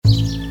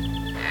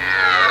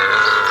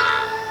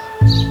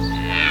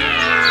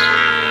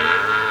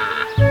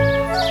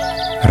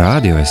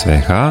Radio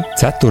SVH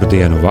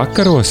ceturtdienu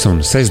vakaros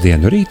un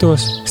sestdienu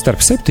rītos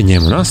starp 7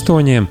 un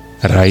 8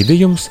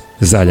 raidījums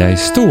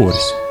Zaļais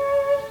stūris.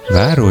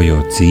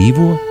 Vērojot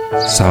dzīvo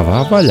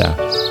savā vaļā.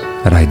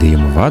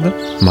 Raidījumu vada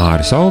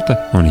Māris Olte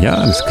un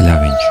Jānis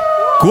Kļaviņš.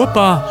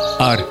 Kopā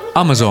ar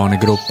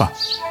Amazoni grupa.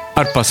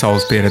 Ar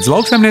pasaules pieredzi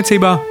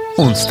lauksaimniecībā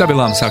un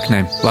stabilām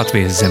saknēm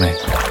Latvijas zemē.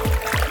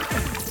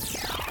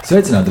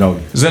 Sveicināt,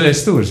 draugi!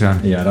 Zaļais stūris, jā.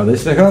 Jā, Radio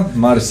SVH,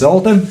 Māris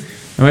Olte.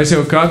 Es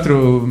jau katru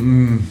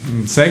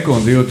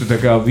sekundi jūtu tā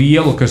kā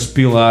vielu, kas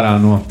pil ārā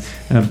no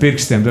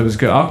pirkstiem, tāpēc,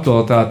 ka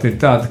aktualitāte ir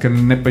tāda, ka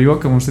ne pa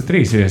joka mums ir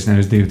 3 viesi,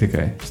 nevis 2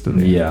 tikai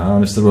studijā. Jā,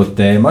 un es saprotu,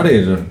 tēma arī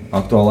ir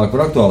aktuālāk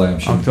par aktuālajiem.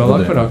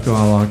 Aktuālāk par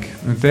aktuālāk.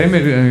 Tēma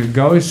ir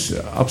gaujas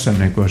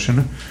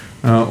apsaimniekošana.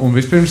 Un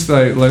vispirms,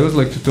 lai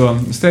uzliktu to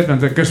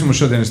statementu, kas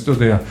mums šodien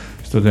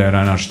studijā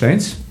Rainārs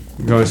Steins,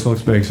 Gaujas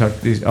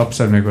ilgspējīgas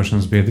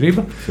apsaimniekošanas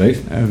biedrība.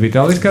 Sveiks!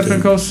 Vitālijs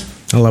Karpenkovs.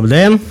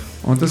 Labdien!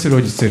 Un tas ir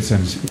Oģis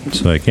Circenis.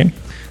 Sveiki!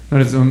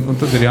 Un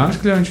tad ir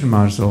Jānis Kļaviņš un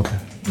Māris Olte.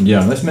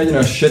 Jā, es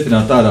mēģināšu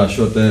šķetināt ārā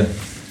šo te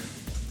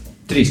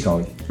 3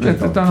 kauju.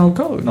 Tā nav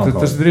kauja.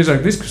 Tas ir drīzāk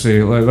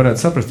diskusija, lai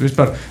varētu saprast.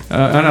 Vispār,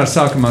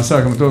 sākumā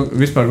to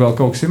vispār vēl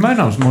kaut kas ir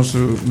maināms.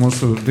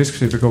 Mūsu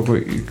diskusija par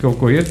kaut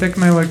ko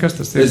ietekmē, vai kas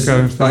tas ir?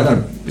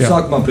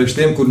 Sākumā priekš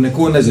tiem, kur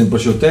neko nezin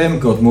par šo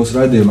tēmu, kaut mūsu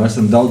raidījumā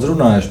esam daudz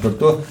runājuši par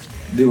to,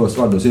 2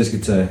 vārdos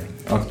ieskicē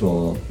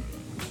aktuālo.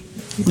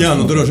 Jā,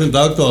 droši vien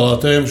tā aktuālā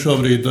tēma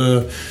šobrīd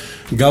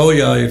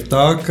Gaujā ir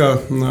tā, ka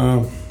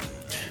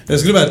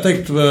es gribētu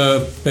teikt,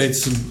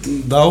 pēc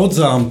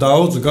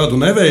daudzu gadu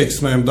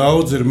neveiksmēm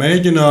daudz ir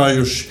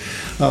mēģinājuši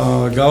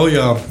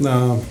Gaujā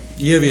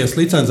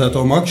ieviest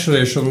licencēto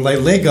makšķerēšanu, lai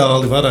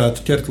legāli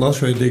varētu ķert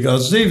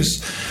lašveidīgās zivis.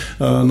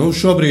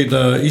 Šobrīd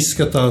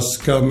izskatās,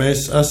 ka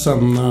mēs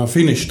esam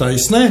finiša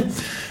taisnē,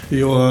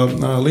 jo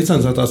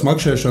licencētās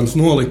makšķerēšanas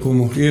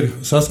nolikumu ir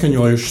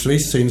saskaņojušas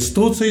visas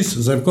institūcijas,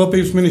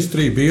 Zemkopības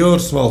ministrija,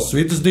 Bioras, Valsts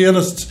vides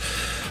dienests,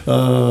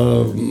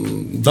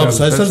 Dabas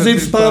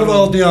aizsardzības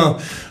pārvaldījā.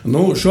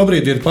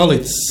 Šobrīd ir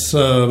palicis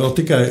vēl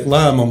tikai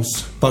lēmums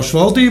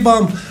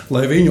pašvaldībām,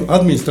 lai viņu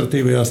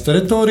administratīvajās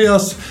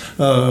teritorijās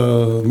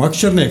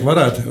makšķernieki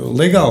varētu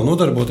legāli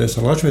nodarboties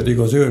ar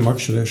lašveidīgo zivju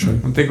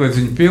makšķerēšanu. Un tiklīdz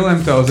viņi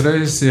pielēm, tā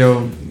uzreiz jau...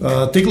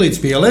 Tiklīdz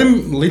pielēm,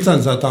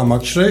 licencētā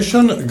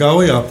makšķerēšana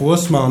Gaujā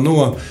posmā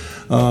no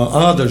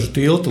Ādažu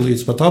tilta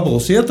līdz pat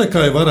Abulas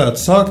ietekai varētu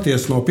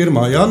sākties no 1.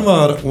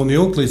 janvāra un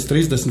ilgt līdz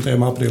 30.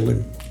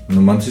 aprīlim.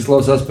 Man tas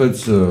izklausās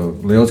pēc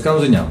lieliskām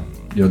ziņām,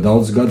 jo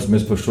daudzus gadus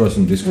mēs par šo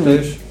esam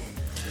diskutējuši.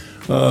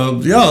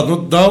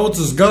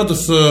 Daudzus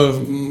gadus,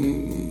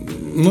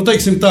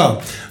 teiksim tā,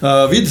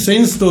 vides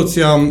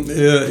institūcijām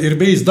ir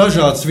bijis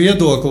dažāds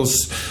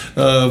viedoklis,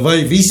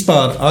 vai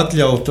vispār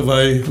atļaut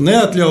vai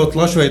neatļaut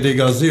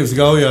lašveidīgās zivis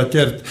Gaujā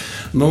ķert.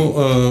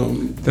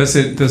 Tas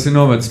ir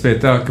novedis pie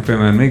tā, ka,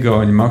 piemēram,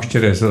 Igauņi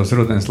makšķerē savus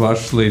rudens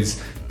lašus līdz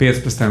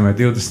 15. vai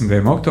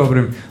 20.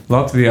 oktobrim.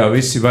 Latvijā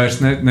visi vairs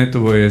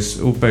netuvojas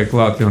upei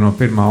klāt jau no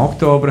 1.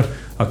 oktobra,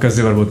 kas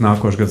jau varbūt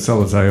nākošais gads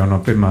saladzā jau no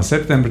 1.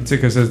 septembra,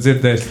 cik es esmu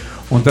dzirdējis.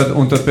 Un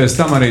tad pēc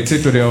tam arī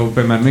citur jau,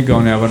 piemēram,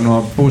 Igaunijā var no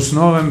puses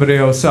novembra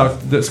jau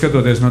sākt,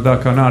 skatoties no tā,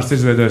 kā nārsts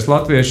izveidojas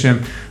latviešiem,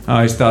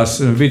 aiz tās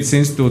vidas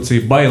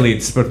institūcija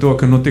bailītas par to,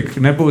 ka tik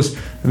nebūs,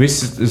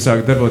 visi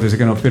sāk darboties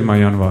tikai no 1.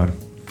 janvāra.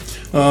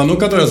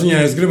 Katrā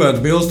ziņā es gribētu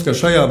bilst, ka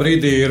šajā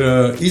brīdī ir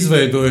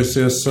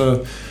izveidojusies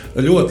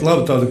ļoti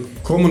laba tāda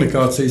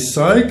komunikācijas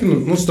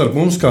saikne starp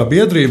mums kā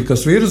biedrību,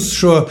 kas virza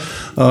šo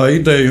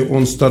ideju,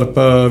 un starp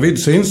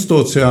vidas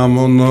institūcijām.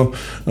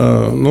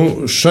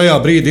 Šajā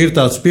brīdī ir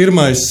tāds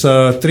pirmais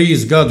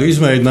 3 gadu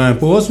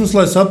izmēģinājuma posms,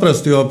 lai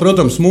saprastu, jo,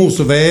 protams,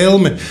 mūsu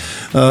vēlme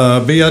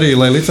bija arī,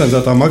 lai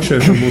licencētā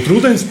makšķerēšana būtu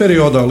rudens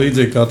periodā,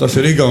 līdzīgi kā tas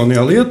ir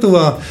Igaunijā,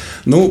 Lietuvā.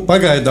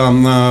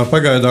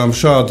 Pagaidām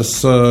šāds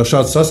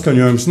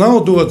saskaņojums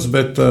nav dots,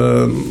 bet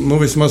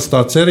vismaz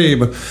tā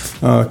cerība,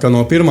 ka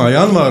no 1.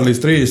 janvāra līdz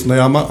 30.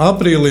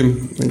 aprīlim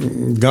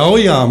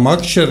Gaujā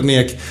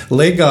makšķernieki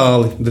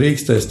legāli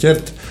drīkstēs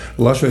ķert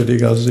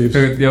lašveidīgās zivis.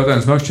 Tagad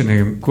jautājums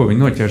makšķerniekiem, ko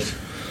viņi noķers?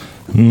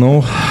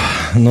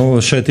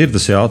 Šeit ir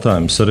tas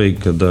jautājums arī,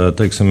 kad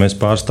mēs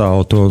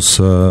pārstāvam tos,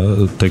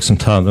 es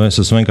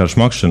esmu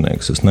vienkārši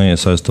makšķernieks, es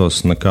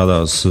neiesaistos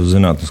nekādās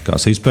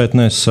zinātniskās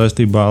izpētnēs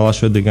saistībā ar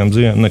lašveidīgām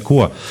zivīm,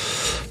 neko.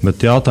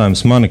 Bet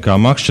jautājums mani kā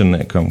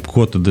makšķerniekam,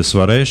 ko tad es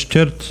varēšu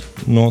ķert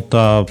no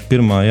tā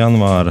 1.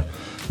 janvāra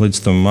līdz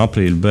tam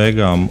aprīļa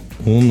beigām,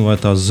 un vai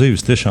tās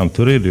zivis tiešām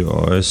tur ir,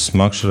 jo es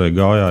makšķerēju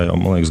Gaujā jau,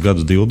 man liekas,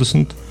 gadus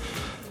 20.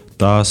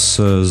 Tās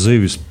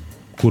zivis,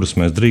 kuras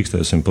mēs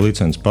drīkstēsim pa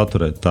licenci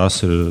paturēt,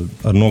 tās ir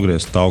ar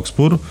nogrieztu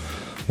augstspuru,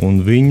 un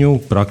viņu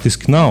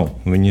praktiski nav.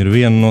 Viņi ir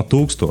 1 no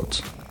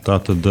 1000.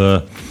 Tātad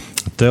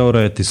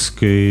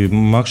teorētiski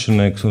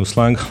makšķernieku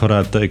slēngā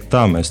varētu teikt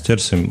tā, mēs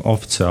ķersim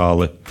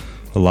oficiāli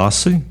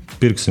lasi,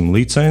 pirksim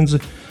licenci,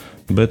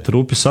 Bet,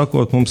 rupi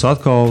sakot, mums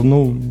atkal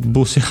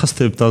būs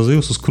jāstiep tā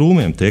zivs uz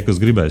krūmiem, tie, kas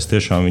gribēs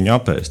tiešām viņu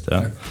apēst.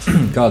 Jā.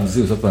 Kādas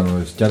zivs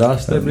apvainojas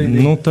ķerās tajā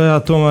brīdī? Tajā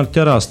tomēr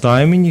ķerās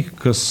taimiņi,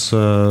 kas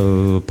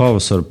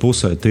pavasara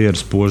pusē tie ir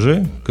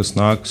spožie, kas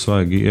nāk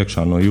svaigi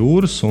iekšā no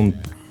jūras.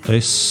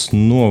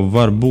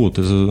 Varbūt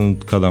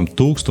kādām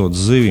 1000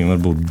 zivīm,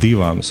 varbūt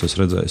 2 es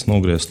esmu redzējis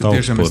nogriezt taukspuru.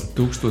 Tiešām es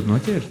 1000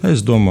 noķēru?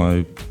 Es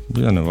domāju,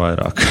 ja ne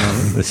vairāk.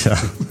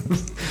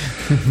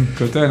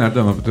 Ko Tainār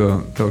domā par to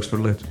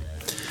taukspuru lietu?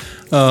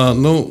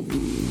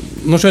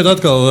 Šeit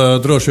atkal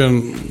droši vien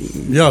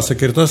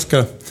jāsaka ir tas,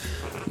 ka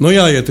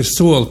jāiet ir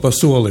soli pa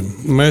solim.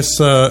 Mēs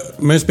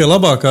pie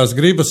labākās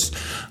gribas,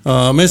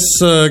 mēs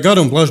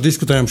garu un plaši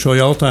diskutējam šo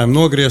jautājumu,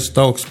 nogriezt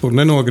taukspuru,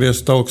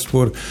 nenogriezt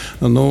taukspuru.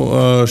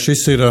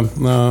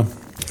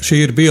 Šī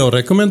ir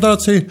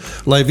biorekomendācija,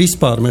 lai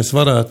vispār mēs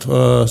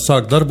varētu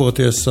sākt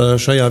darboties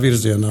šajā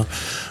virzienā.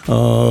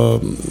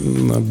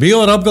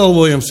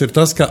 Bioapgalvojums ir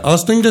tas, ka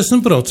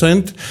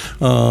 80%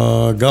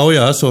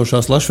 gaujā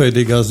esošās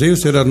lašveidīgās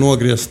zivis ir ar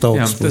nogrieztu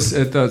taukspuru.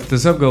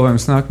 Tas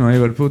apgalvojums nāk no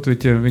Ivara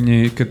Putviķa,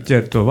 kad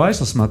ķer to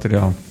vaislas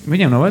materiālu.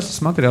 Viņiem no vaislas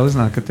materiāla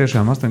iznāk, ka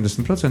tiešām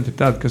 80% ir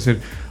tādi, kas ir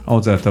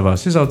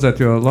audzētavās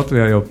izaudzēti, jo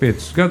Latvijā jau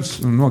 5 gadus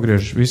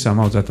nogriež visām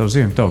audzētavu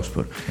zivīm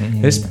taukspuru.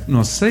 Es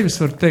no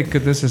sevis varu teikt, ka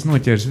es esmu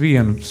noķēris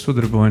vienu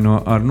sudraboju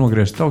ar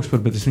nogrieztu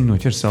taukspuru, bet es viņu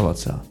noķeru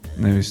salacā,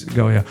 nevis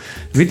gaujā.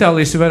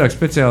 Vitālijs ir vairāk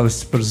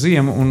speciālists par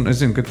ziemu, un es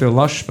zinu, ka tev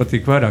lašs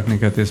patīk vairāk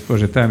nekā tie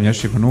spožie tēmiņi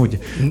atšķirīgi un uģi.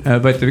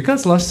 Vai tev ir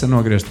kāds lašs ar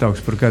nogriezt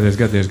taukspuru kādreiz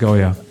gadies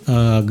gaujā?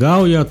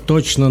 Gaujā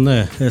točno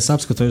ne. Es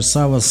apskatoju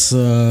savas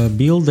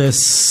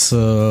bildes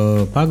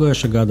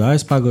pagājušā gada,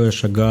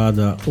 aizpagājušā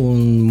gada, un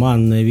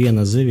man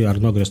neviena zivi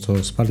ar nogriezto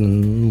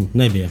sparnu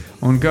nebija.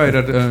 Un kā ir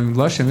ar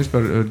lašiem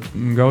vispār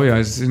gaujā?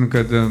 Es zinu,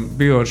 ka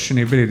bio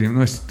šī brīdī,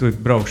 es tu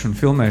braukšu un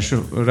filmēšu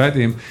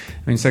raidījumu,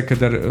 viņi saka,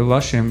 ka ar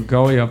lašiem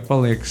gaujā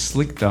paliek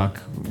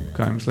sliktāk.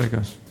 Kā jums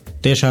liekas?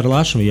 Tieši ar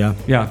lašiem, jā.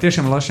 Jā,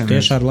 tiešām ar lašiem.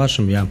 Tieši ar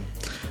lašiem, jā.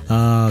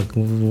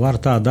 Var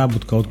tā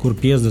dabūt kaut kur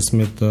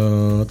 50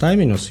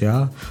 taimiņus, jā,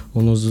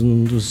 un uz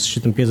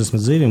šitiem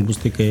 50 zivīm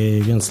būs tikai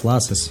viens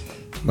lasis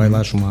vai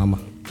lašu māma.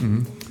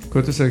 Ko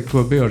tu saki,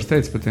 ko Bjors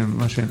teica par tiem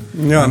lašiem?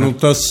 Jā,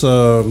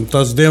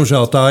 tas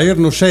diemžēl tā ir.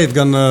 Šeit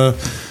gan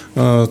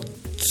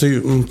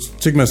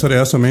cik mēs arī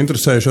esam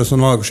interesējušies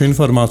un vākuši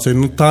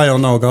informāciju, tā jau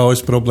nav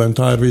gaujas problēma,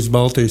 tā ir visa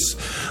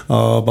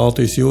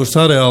Baltijas jūras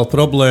areāla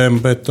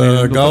problēma, bet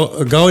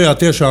gaujā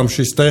tiešām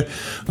šis te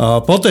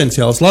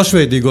potenciāls,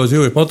 lašveidīgo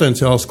zivju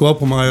potenciāls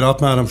kopumā ir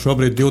apmēram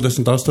šobrīd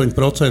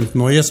 28%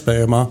 no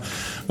iespējamā.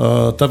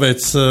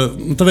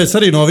 Tāpēc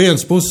arī no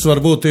vienas puses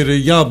varbūt ir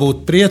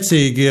jābūt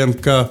priecīgiem,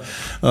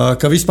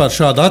 ka vispār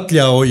šāda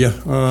atļauja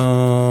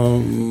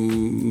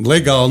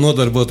legāli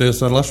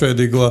nodarboties ar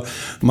lašveidīgo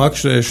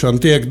makšķerēšanu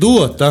tiek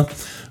dota,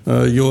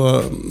 jo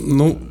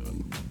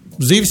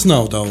zivis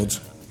nav daudz.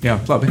 Jā,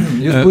 labi.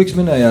 Jūs, puikas,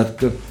 minējāt,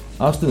 ka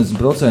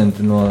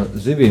 80% no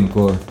zivīm,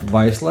 ko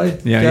vaislai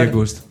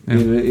iegūst,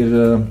 ir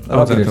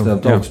apgrieztā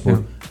taukspuru.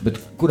 Bet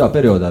kurā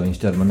periodā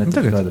viņas ķer? Man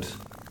netik skaidrs.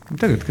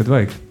 Tagad, kad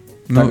vajag.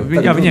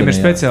 Viņiem ir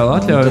speciāla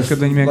atļauja, kad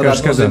viņi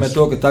vienkārši skatās. Tas nozīmē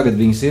to, ka tagad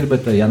viņas ir,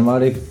 bet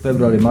janvārī,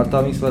 februārī,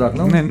 martā viņas vairāk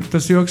nav? Nē,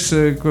 tas joks,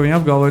 ko viņi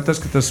apgalvoja,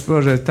 tas, ka tas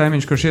spožais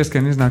taimiņš, kurš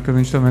ieskrien, iznāk, ka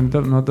viņš tomēr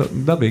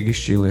dabīgi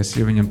izšķīlies,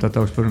 jo viņam tā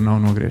taukspura nav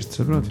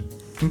nogriezta, saproti?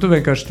 Tu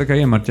vienkārši tā kā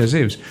iemarķē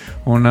zivis.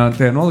 Un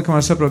tajā nolikumā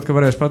saprot, ka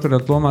varēs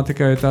paturēt lomā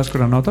tikai tās,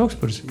 kurām nav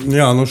taukspuras.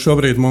 Jā,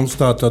 šobrīd mums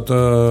tātad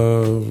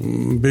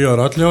bio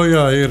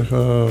atļaujā ir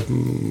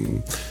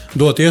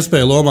dot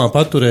iespēju lomā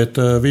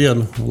paturēt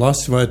vienu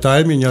lasi vai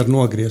taimiņu ar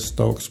nogrieztu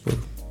taukspuru.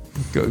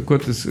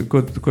 Ko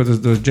tas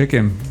dos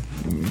džekiem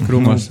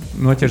krūmos?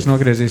 Noķers,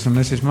 nogriezīs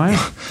un nesīs mājā?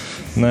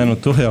 Nē,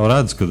 tu jau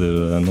redz, kad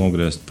ir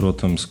nogriezt,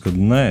 protams, kad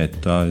nē,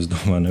 tā, es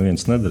domāju,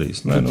 neviens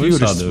nedarīs. Nē,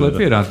 jurists, lai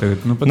pierāda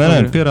tagad. Nē,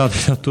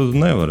 pierādīt, tu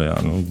nevar, jā.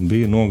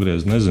 Bija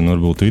nogriezt, nezinu,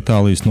 varbūt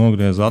Itālijas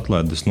nogriezt,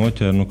 atlaides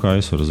noķēra, kā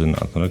es varu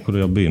zināt, kur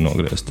jau bija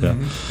nogriezt, jā.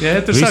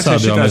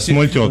 Visādi jau mēs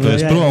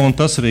muļķoties prom, un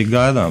tas arī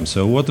gaidāms.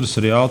 Otrs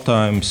ir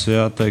jautājums,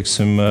 jā,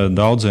 teiksim,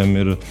 daudziem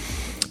ir,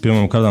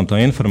 piemēram, kādām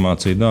tā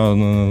informācija,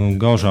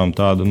 gaužām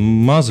tāda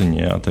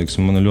maziņa, jā,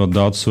 teiksim, man ir ļoti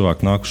daudz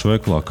cilvēku nākuši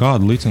veiklā,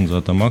 kāda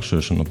licencētā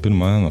makšķerēšana no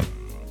 1. janvāra.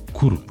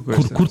 Kur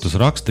tas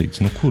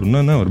rakstīts? Kur?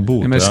 Nevar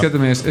būt. Ja mēs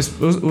skatāmies, es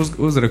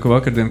uzraku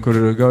vakardien, kur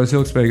Gaujas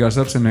ilgspējīgās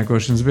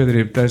apsaimniekošanas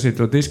biedrība taisīja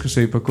to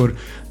diskusiju, pa kur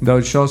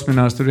daudz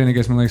šausminās. Tur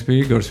vienīgais, man liekas,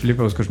 bija Igors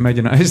Filipovs, kurš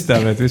mēģina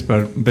aizstāvēt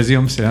vispār bez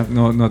jums, ja,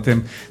 no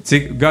tiem,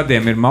 cik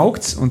gadiem ir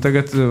maukts, un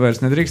tagad vairs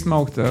nedrīkst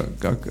maukt.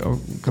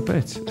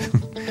 Kāpēc?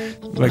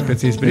 Vajag pēc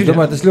īsta brīža. Es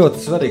domāju, tas ļoti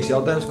svarīgs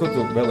jautājums, ko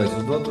tu vēlēsi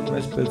uzdot, un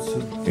mēs pēc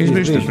īsta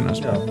brīža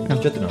turpināsim. Jā,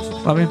 šķetināsim.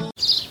 Labi.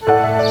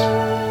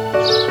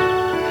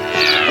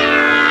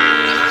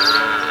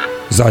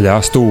 Zaļā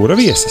stūra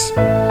viesis.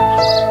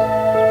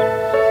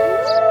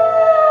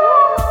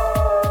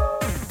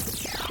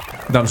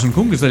 Dāmas un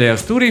kungi, zaļajā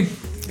stūrī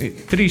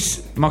 3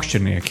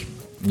 makšķernieki.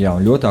 Jā,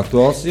 un ļoti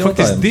aktuāls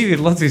jautājums. Faktiski 2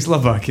 ir Latvijas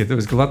labākie,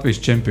 tāpēc, ka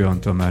Latvijas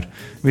čempioni tomēr.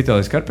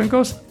 Vitālijs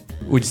Karpenkovs,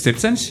 Uģis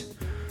Circenis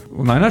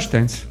un Ainārs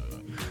Steins.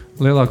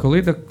 Lielāko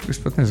līdaku,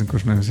 es pat nezinu,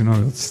 kurš nevis ir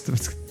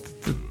novilcis.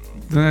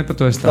 Ne, par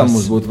to es Tam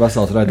mums būtu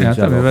vesels raidījums.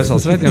 Jā, tam ir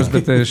vesels raidījums,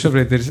 bet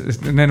šobrīd ir,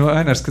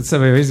 Ainars, kad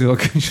sev jau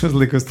izvilka, viņš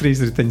uzlika uz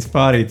 3 riteņus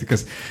pārīti,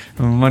 kas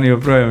man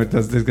joprojām ir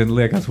tas diezgan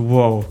liekas,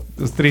 wow,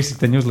 uz 3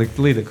 riteņu uzlikt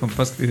līdeku un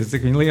paskatīties,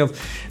 cik viņi lieli.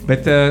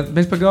 Bet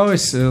pa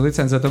Gaujas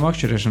licencēto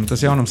makšķerēšanu,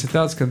 tas jaunums ir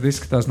tāds, kad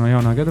izskatās no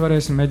jaunā gada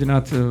varēsim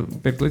mēģināt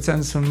pirkt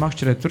licences un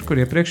makšķerēt tur,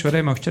 kur iepriekš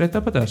varēja makšķerēt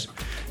tāpatās.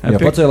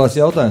 Jā, pacēlās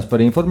jautājums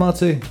par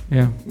informāciju.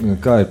 Jā.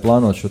 Kā ir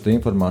plānot šo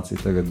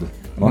informāciju tagad?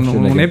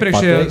 Un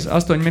iepriekšējā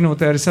 8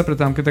 minūtē arī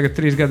sapratām, ka tagad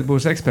 3 gadi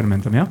būs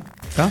eksperimentam, jā?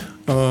 Tā?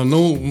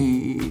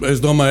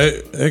 Es domāju,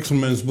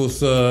 eksperiments būs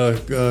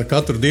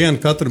katru dienu,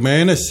 katru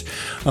mēnesi,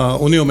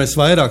 un jau mēs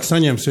vairāk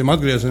saņemsim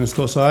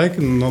atgriezenisko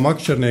saikni no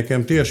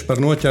makšķerniekiem tieši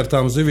par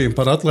noķertām zivīm,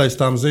 par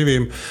atlaistām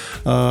zivīm,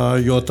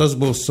 jo tas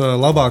būs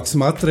labāks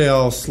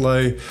materiāls,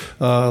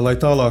 lai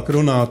tālāk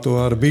runātu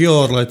ar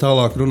Bioru, lai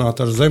tālāk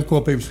runātu ar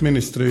Zemkopības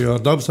ministriju,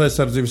 ar dabas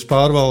aizsardzības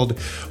pārvaldi,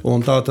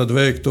 un tā tad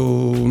veiktu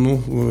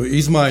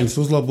izmaiņas,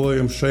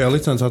 uzlabojumus šajā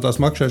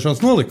licencētās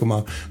makšķerēšanas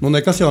nolikumā.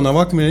 Nekas jau nav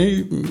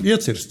akmenī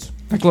iecirsts.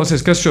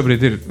 Klausies, kas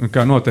šobrīd ir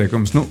kā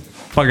noteikums?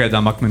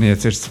 Pagaidām akmenī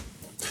iecirsts.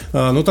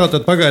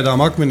 Tātad pagaidām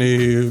akmenī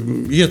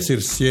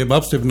iecirsts, jeb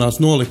apstiprināts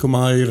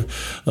nolikumā ir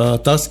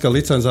tas, ka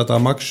licencētā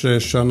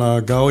makšķerēšana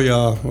Gaujā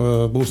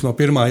būs no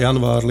 1.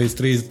 janvāra līdz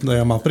 30.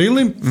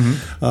 aprīlim.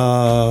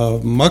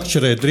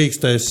 Makšķerēt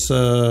drīkstēs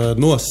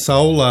no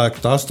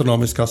saulēkta,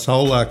 astronomiskā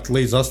saulēkta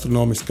līdz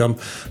astronomiskam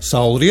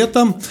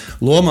saulrietam.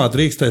 Lomā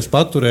drīkstēs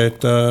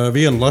paturēt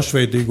vienu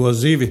lašveidīgo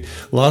zivi,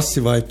 lasi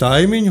vai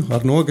taimiņu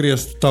ar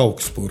nogrieztu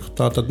taukspuru.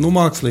 Tātad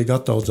mākslīgi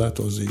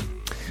attaudzēto zivi.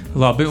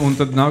 Labi, un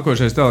tad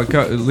nākošais tālāk,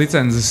 kā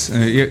licences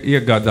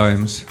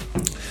iegādājums?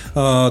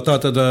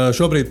 Tātad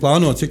šobrīd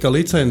plānots, ka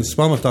licences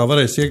pamatā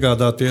varēs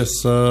iegādāties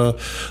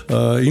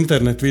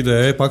internetvidē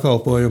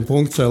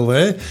e-pakalpojumu.lv,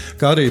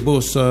 kā arī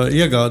būs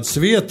iegādes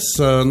vietas.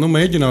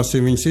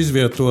 Mēģināsim viņas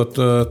izvietot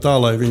tā,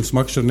 lai viņas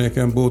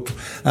makšķerniekiem būtu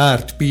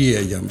ērti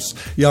pieejams.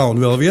 Jā, un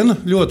vēl viena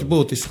ļoti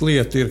būtiska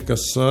lieta ir,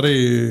 kas arī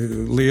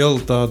liela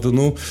tādu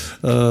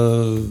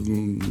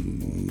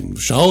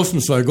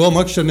šausmas vai go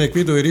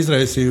makšķernieku vidū ir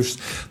izraisījušas.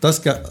 Tas,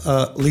 ka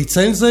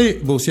licencei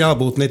būs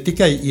jābūt ne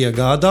tikai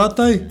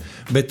iegādātai,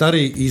 bet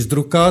arī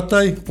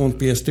izdrukātai un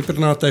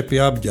piestiprinātai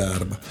pie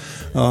apģērba.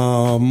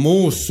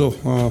 Mūsu,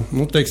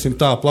 teiksim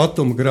tā,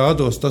 platuma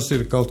grādos tas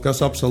ir kaut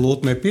kas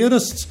absolūti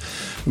nepierasts,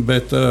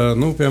 bet,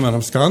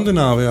 piemēram,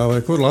 Skandināvijā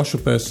vai kur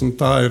Lašupēs,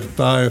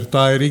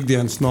 tā ir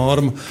ikdienas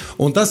norma.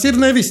 Un tas ir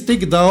nevis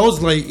tik daudz,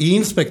 lai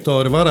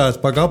inspektori varētu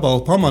pa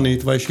gabalu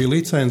pamanīt, vai šī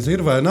licence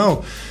ir vai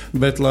nav,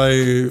 bet lai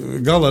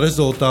gala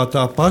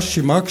rezultātā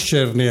paši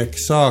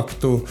makšķernieki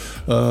sāktu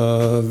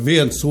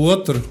viens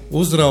otru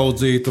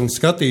uzraudzīt un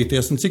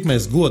skatīties, un cik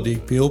mēs godīgi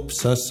pie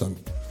upes esam.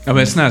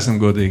 Mēs neesam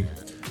godīgi.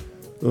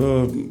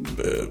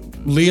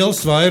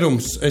 Liels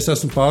vairums, es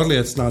esmu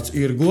pārliecināts,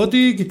 ir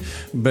godīgi,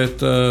 bet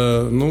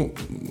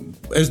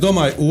es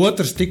domāju,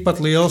 otrs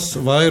tikpat liels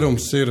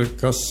vairums ir,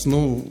 kas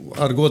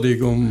ar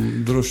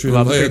godīgumu droši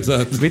vien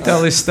vajadzētu.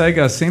 Vitālijs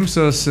staigā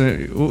Simsos,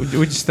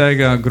 Uģis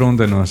staigā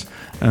Grundenos.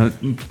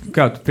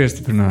 Kā tu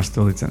piestiprinās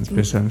to licenci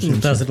pie saviem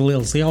Simsiem? Tas ir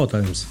liels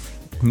jautājums.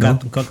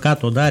 Kā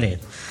to darīt?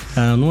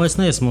 Es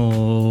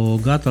neesmu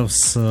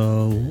gatavs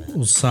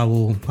uz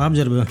savu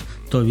apģērbu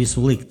to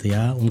visu likt,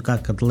 ja? Un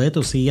kad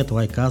lietus iet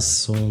vai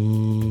kas,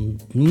 un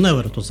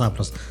nevaru to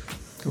saprast.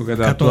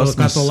 Kā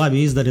to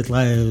labi izdarīt,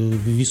 lai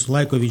visu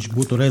laiku viņš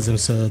būtu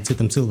redzams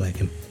citam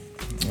cilvēkiem.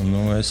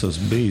 Es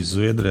esmu bijis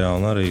Zviedrijā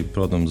un arī,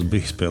 protams,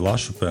 bijis pie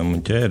Lašupēm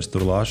un ķēris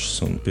tur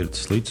lašas un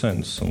pircis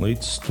licences. Un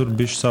līdz tur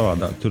bišķi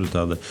savādāk. Tur ir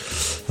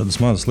tādas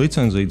mazas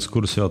licenzītes,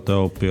 kuras jau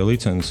tev pie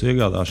licences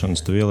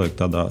iegādāšanas tev ieliek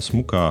tādā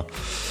smukā,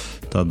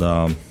 tādā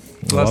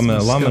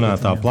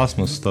laminētā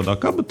plasmas tādā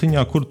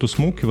kabatiņā, kur tu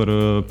smuki var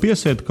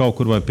piesiet kaut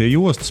kur vai pie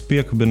jostas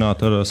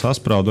piekabināt ar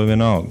saspraudu vai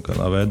vienalga.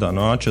 Kādā veidā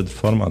no A4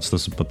 formāts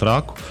tas ir pat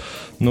raku.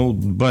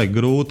 Baigi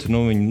grūti,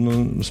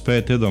 viņi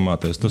spēt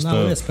iedomāties. Tas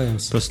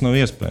nav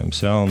iespējams.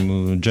 Jā,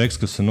 un Džeks,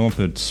 kas ir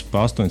nopircis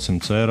pa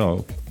 800 eiro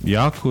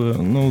jaku,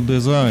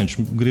 diez vai viņš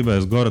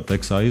gribēs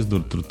Gorateksā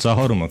izdurt tur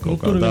cauruma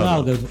kaut kādā. Tur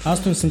vienalga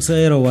 800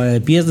 eiro vai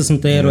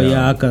 50 eiro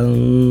jaka,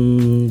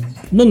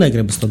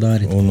 negribas to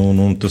darīt.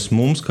 Un tas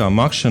mums kā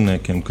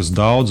makšķerniekiem, kas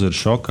daudz ir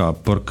šokā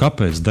par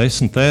kāpēc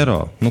 10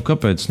 eiro?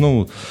 Kāpēc?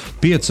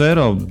 5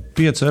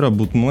 eiro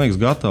būtu, man liekas,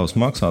 gatavs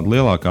maksāt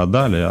lielākā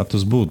daļa. Jā,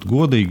 tas būtu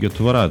godīgi, ja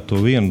tu varētu to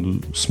vienu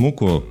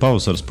smuko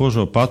pavasara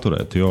spožo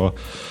paturēt, jo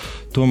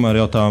tomēr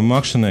jau tā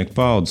makšķernieku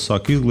paudze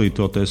sāk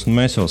izglītoties, un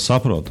mēs jau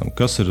saprotam,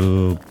 kas ir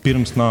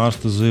pirms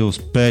nārsta zivs,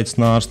 pēc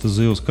nārsta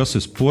zivs, kas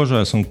ir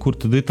spožais un kur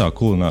tad ir tā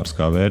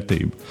kulināriskā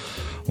vērtība.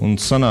 Un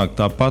sanāk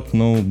tāpat,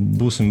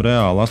 būsim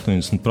reāli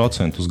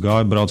 80% uz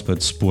gāju brauc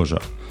pēc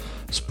spožā.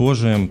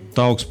 Spožiem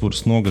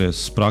taukspurs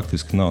nogriezis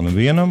praktiski nav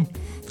nevienam,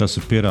 tas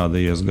ir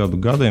pierādījies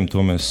gadiem,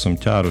 to mēs esam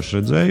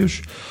ķēruši,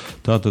 redzējuši.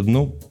 Tātad,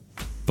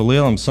 pa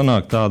lielam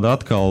sanāk tāda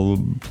atkal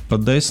pa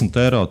 10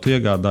 eiro tu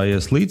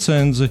iegādājies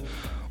licenci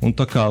un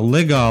tā kā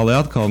legāli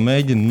atkal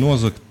mēģina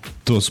nozagt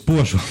to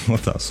spožu no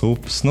tās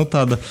upes.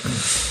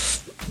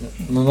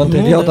 Man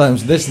ir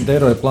jautājums, 10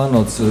 eiro ir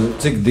plānots,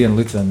 cik dienu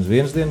licences?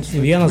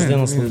 Vienas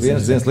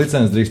dienas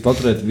licences drīkst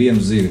paturēt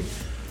vienu zivi.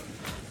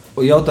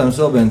 Un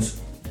jautājums vēl viens,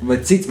 vai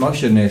cits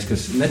makšķernieks,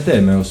 kas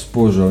netēmē uz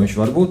spožo, viņš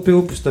var būt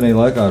pilpus tādā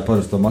laikā ar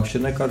parasto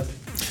makšķernieku karti?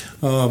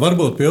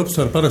 Varbūt pilps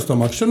ar parasto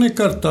makšķernieku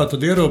karti, tātad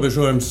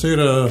ierobežojums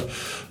ir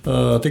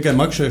tikai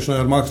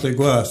makšķerēšana ar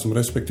mākslīgu ēsmu,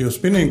 respektīvi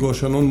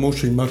spinīgošanu un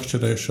mušiņu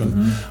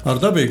makšķerēšanu. Ar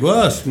dabīgu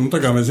ēsmu, tā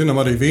kā mēs zinām,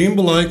 arī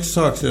vīmbu laiks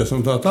sāksies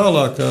un tā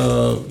tālāk,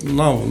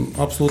 nav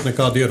absolūti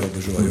nekāda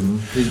ierobežojuma.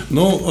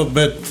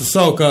 Bet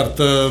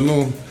savukārt,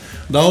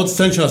 daudz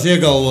cenšas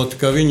iegalvot,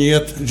 ka viņi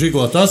iet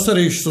džigot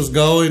asarīšus uz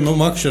gauju,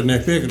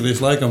 makšķernieki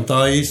piekritīs, laikam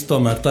tā īsti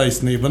tomēr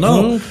taisnība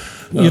nav.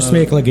 Ir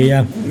smieklīgi,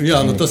 jā. Jā,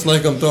 tas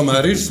laikam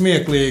tomēr ir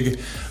smieklīgi.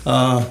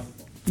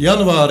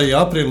 Janvārī,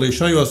 aprīlī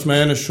šajos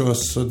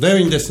mēnešos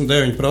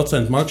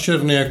 99%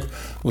 makšķernieku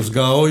uz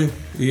gauju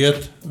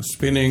iet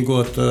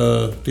spinningot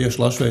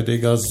tieši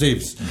lašveidīgās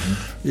zivis.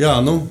 Jā,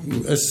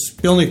 es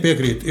pilnīgi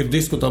piekrītu, ir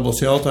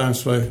diskutabls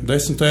jautājums, vai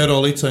 10 eiro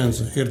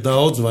licence ir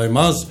daudz vai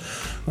maz.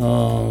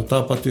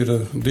 Tāpat ir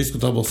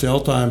diskutabls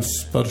jautājums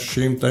par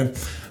šīm te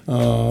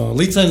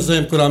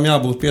licencēm, kurām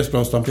jābūt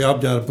piespraustām pie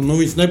apģērba.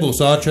 Viņas nebūs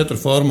A4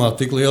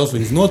 formāta, tik liels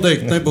viņas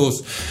noteikti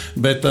nebūs,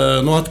 bet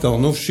atkal,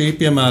 šī,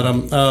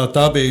 piemēram,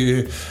 tā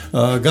bija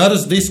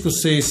garas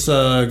diskusijas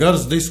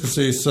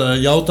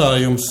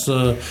jautājums,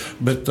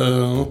 bet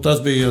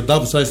tas bija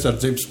dabas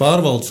aizsardzības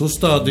pārvaldes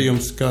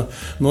uzstādījums, ka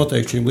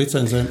noteikti šīm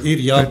licencēm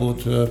ir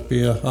jābūt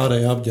pie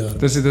ārējā apģērba.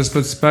 Tas ir tas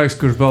pats spēks,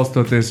 kurš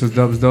balstoties uz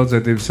dabas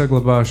daudzveidības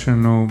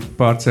saglabāšanu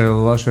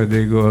pārcēla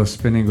lašveidīgo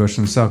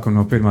spinīgošanu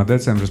sākumu no 1.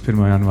 decembra uz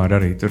 1. janvāra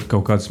arī. Tur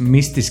kaut kāds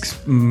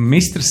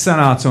mistrs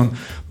sanāca un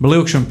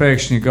blikšana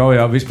pēkšņi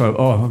gaujā vispār,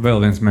 vēl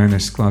viens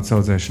mēnesis klāts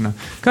audzēšanā.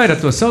 Kā ir ar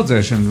to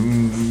audzēšanu?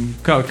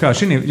 Kā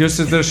šī,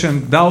 jūs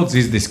esat daudz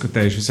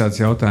izdiskutējuši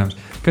visāds jautājums.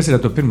 Kas ir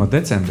ar to 1.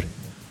 decembri?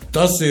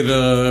 Tas ir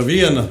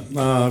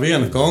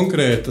viena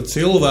konkrēta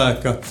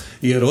cilvēka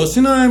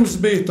ierosinājums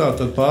bija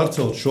tātad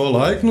pārcelt šo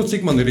laiku.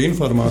 Cik man ir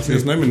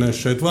informācijas,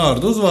 neminēšu šeit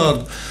vārdu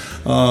uzvārdu.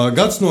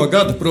 Gads no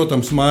gada,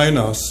 protams,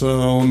 mainās.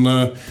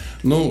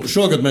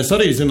 Šogad mēs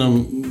arī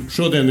zinām,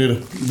 šodien ir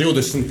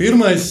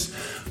 21.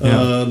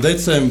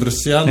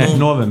 Decembris.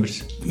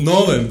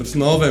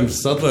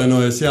 Novembris,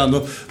 atvainojos.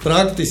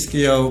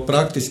 Praktiski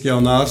jau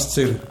nārsts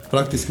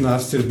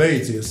ir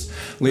beidzies.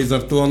 Līdz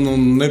ar to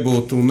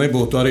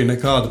nebūtu arī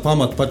nekāda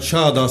pamata pat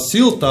šādā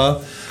siltā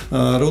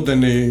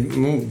rudenī,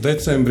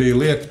 decembrī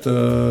liekt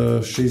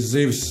šīs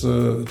zivis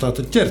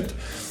tātad ķert.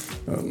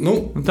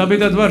 Tā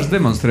bija tāda varas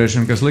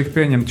demonstrēšana, kas lika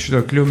pieņemt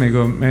šo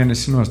kļūmīgo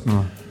mēnesi nost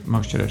no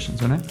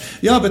makšķerēšanas, vai ne?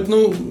 Jā, bet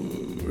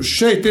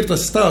šeit ir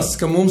tas stāsts,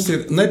 ka mums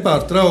ir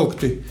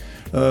nepārtraukti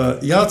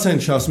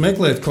jācenšas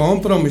meklēt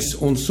kompromisu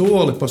un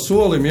soli pa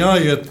solim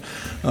jāiet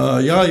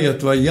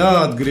vai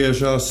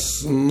jāatgriežas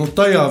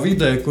tajā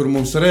vidē, kur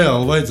mums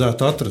reāli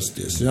vajadzētu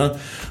atrasties. Ja?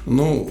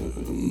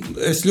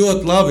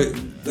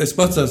 Es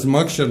pats esmu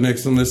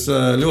makšķernieks un es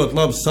ļoti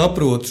labi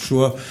saprotu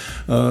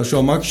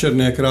šo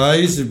makšķernieku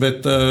raizi,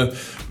 bet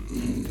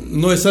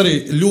es arī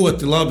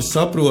ļoti labi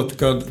saprotu,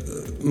 ka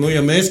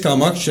ja mēs kā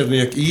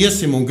makšķernieki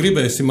iesim un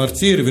gribēsim ar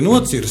cirvi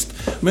nocirst,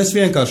 mēs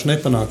vienkārši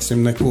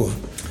nepanāksim neko.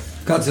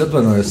 Kāds ir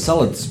atvainojies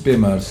salatas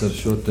piemērs ar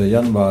šo te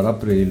janvāra,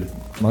 aprīļa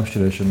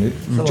makšķerēšanu?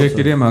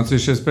 Čeki ir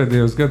iemācījušies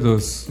pēdējos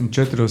gados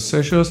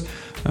 4-6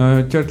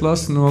 ķert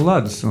lasi no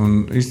ledus.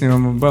 Un īstenībā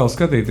man bail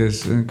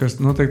skatīties, kas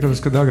notiek tāpēc,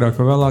 kad agrāk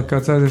vai vēlāk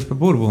kāds aizies pa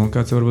burbuli un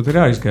kāds varbūt ir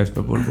aizgājis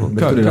pa burbuli.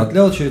 Bet tur ir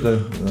atļauts šī tā?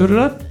 Tur ir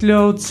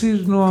atļauts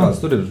no...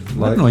 Kāds tur ir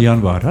laika? No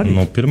janvāra arī.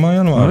 No 1.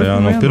 janvāra,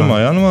 no 1.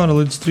 janvāra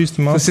līdz 3.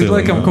 aprīlim. Tas ir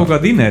laikam kaut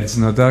kāda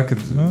inerci no tā, ka...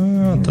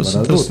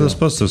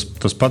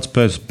 Tas pats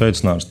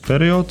pēcnārsta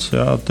periods,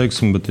 jā,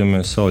 teiksim, bet ja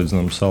mēs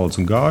salīdzinām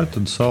salats gāju,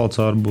 tad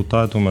salats varbūt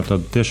tā ir tomēr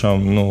tāda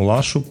tiešām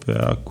lašupe,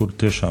 jā, kur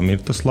tiešām ir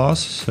tas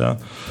lasis, jā.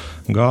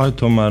 Gāju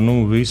tomēr,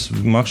 visi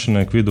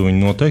makšķernieku vidū viņi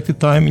noteikti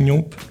taimiņu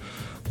upi,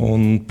 un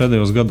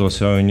pēdējos gados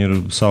jau viņi ir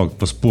saukti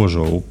pa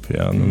spožo upi,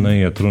 jā.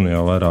 Neiet runa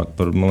jau vairāk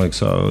par, man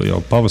liekas, jau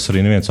pavasarī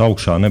neviens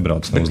augšā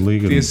nebrauc uz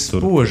līgani. Tie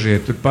spožie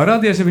tur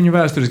parādījās, ja viņi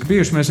vēsturiski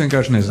bijuši, mēs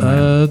vienkārši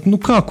nezinājām.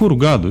 Kā kuru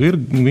gadu? Ir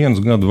viens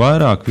gadu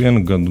vairāk, vienu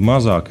gadu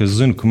mazāk. Es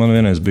zinu, ka man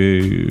vienreiz bija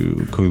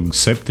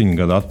 7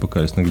 gadu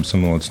atpakaļ, es negribu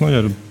samalot.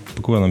 Ja ir pa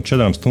kaut kādām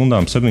 4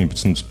 stundām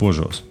 17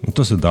 spožos.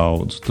 Tas ir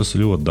daudz, tas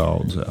ir ļoti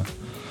daudz, jā.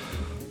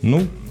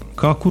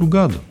 Kā kuru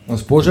gadu. Un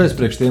spožais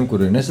priekš tiem,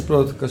 kuri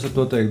nesaprot, kas ar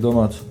to tiek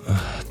domāts?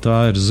 Tā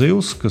ir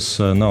zivs, kas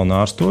nav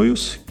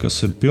nārstojusi, kas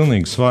ir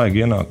pilnīgi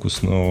svaigi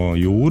ienākusi no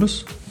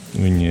jūras.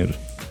 Viņa ir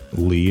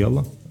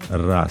liela,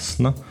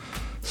 resna,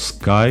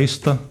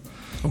 skaista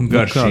un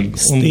garšīga.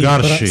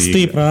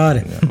 Stīpra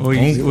arī.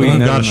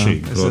 Un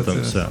garšīga,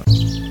 protams, jā.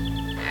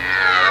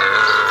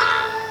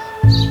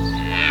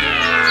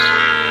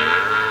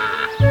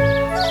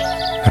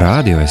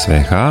 Radio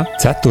SVH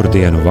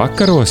 4.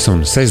 vakaros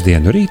un 6.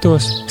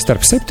 rītos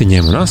starp 7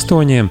 un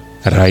 8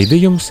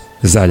 raidījums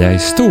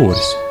Zaļais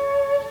stūris.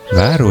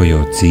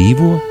 Vērojot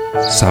dzīvo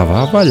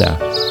savā vaļā.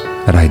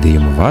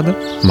 Raidījumu vada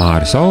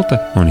Māris Olta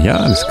un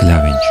Jānis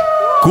Kļaviņš.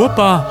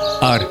 Kopā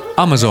ar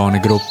Amazone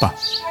grupa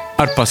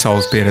ar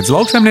pasaules pieredzi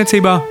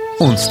lauksaimniecībā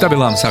un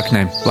stabilām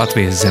saknēm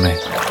Latvijas zemē.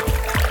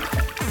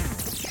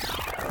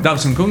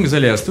 Dāmas un kungi,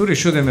 zaļajā stūrī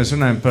šodien mēs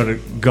runājam par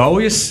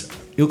gaujas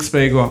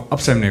ilgspējīgo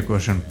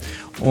apsaimniekošanu.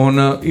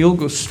 Un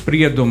ilgu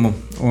spriedumu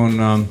un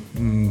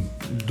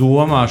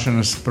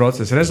domāšanas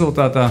procesa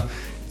rezultātā,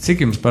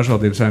 cik jums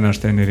pašvaldības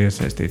Aināšteini ir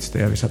iesaistīts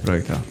tajā visā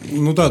projektā?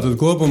 Tātad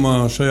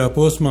kopumā šajā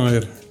posmā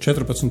ir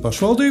 14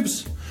 pašvaldības.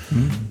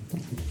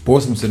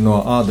 Posms ir no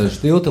Ādažu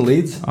tilta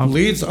līdz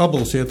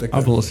Abulas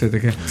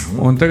ietekai.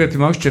 Un tagad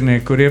ir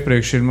makšķernieki, kur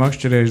iepriekš ir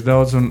makšķerējuši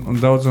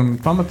daudz un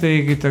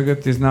pamatīgi.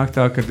 Tagad iznāk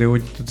tā, ka tu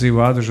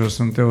dzīvo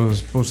Ādažos un tev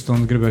uz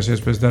pusstundu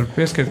gribēsies pēc darba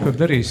pieskait, ko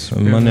darīs?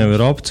 Man jau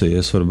ir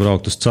opcija, es varu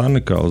braukt uz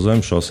Cārnikā, uz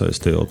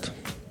Zemšosejas tiltu.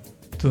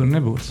 Tur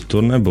nebūs.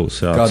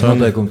 Jā. Kāda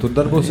noteikuma tur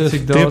darbosies?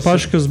 Tie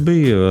paši, kas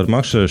bija ar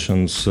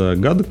makšķerēšanas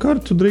gada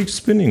kartu, drīkst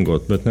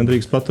spinningot, bet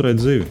nedrīkst paturēt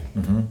zivi.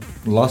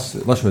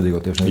 Lašveidīgo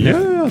tieši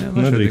nedrīkst? Jā,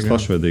 nedrīkst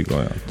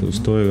lašveidīgo, jā.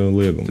 Uz to ir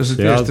liegums.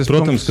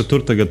 Protams, ka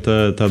tur tagad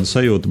tāda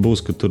sajūta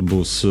būs, ka tur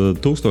būs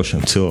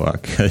 1000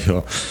 cilvēki,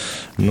 jo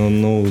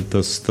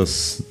tas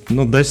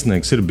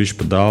desmitnieks ir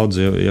bišķi pa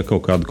daudz, ja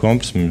kaut kādu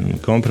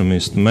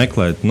kompromisu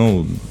meklēt.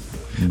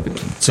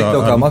 Cik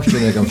tev kā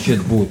makšķerniekam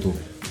šķiet būtu?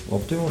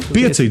 Optimums?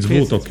 5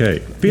 būtu ok.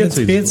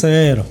 5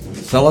 eiro.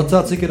 Salacā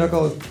cik ir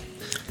atkal?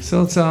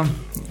 Salacā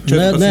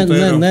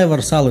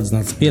nevar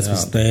salīdzināt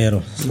 15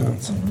 eiro.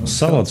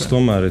 Salats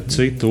tomēr ir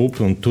cita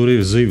upe, un tur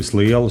ir zivis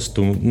lielas.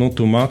 Tu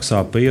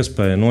maksā pa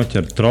iespēju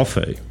noķert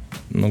trofeju.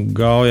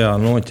 Gaujā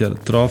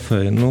noķert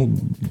trofeju,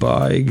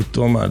 baigi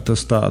tomēr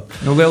tas tā.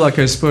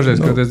 Lielākais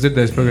spožais, ko tas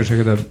dzirdējis pagājušajā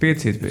gadā,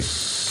 5 bija.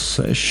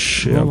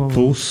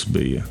 6,5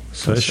 bija.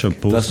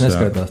 6,5. Tas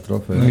neskaitās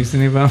trofeju.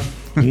 Īstenībā.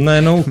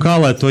 Nē, kā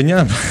lai to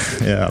ņem?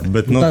 Jā,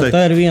 bet,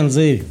 tā ir viena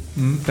zivi.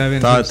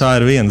 Tā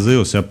ir viena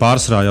zivs. Ja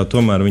pārsvarā jau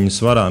tomēr viņi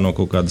svarā no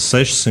kaut kāda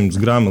 600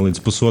 grama līdz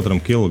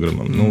 1,5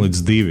 kilogramam,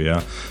 līdz 2. Jā.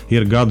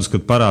 Ir gadus,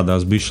 kad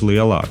parādās bišķi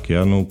lielāki.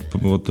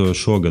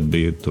 Šogad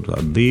bija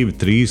 2,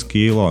 3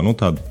 kilo.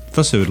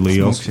 Tas jau ir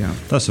liels.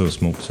 Tas jau ir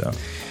smuks, jā.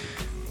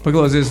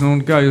 Paklausies,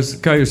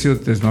 kā jūs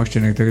jūtaties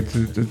makšķernieki? Tagad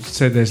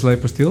sēdēs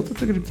lejpus tiltu?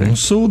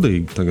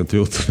 Sūdīgi tagad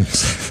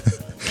jūtamies.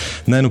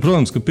 Nē,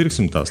 protams, ka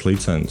pirksim tās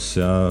licences.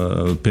 Jā.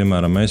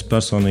 Piemēram, es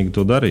personīgi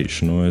to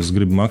darīšu. Es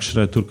gribu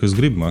makšķerēt tur, kas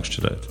gribu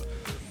makšķerēt.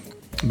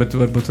 Bet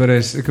varbūt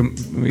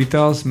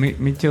Itālis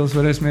Miķelis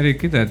varēs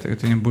mierīgi idēt,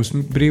 ka viņam būs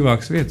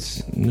brīvāks vietas.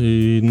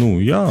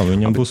 Jā,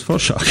 viņam būs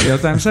foršāk.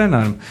 Jautājums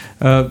Aināram.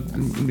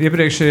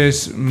 Iepriekšējais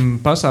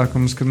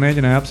pasākums, kad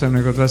mēģināja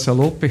apsaimniekot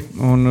veselu upi,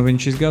 un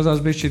viņš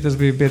izgāzās bišķi, tas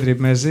bija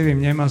biedrība Mēs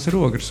zivīm ņēmās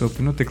ar Ogres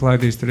upi. Tik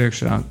laidīs tur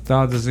iekšā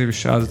tādas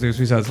zivis, šādas divas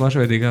visādas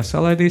lašveidīgās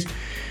salaidīs.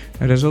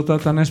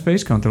 Rezultātā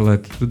nespēja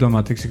izkontrolēt. Tu domā,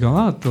 tiksi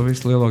galā to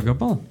visu lielo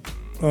gabalu?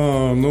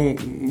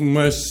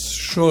 Mēs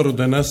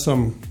šoruden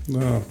esam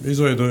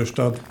izveidojuši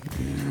tādu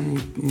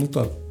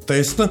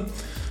testa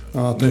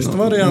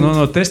variantu.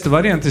 No testa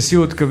varianta es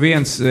jūtu, ka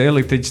viens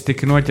elektriķis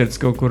tika noķerts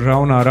kaut kur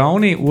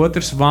raunī,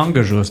 otrs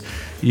vangažos.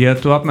 Ja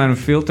tu apmēram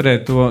filtrē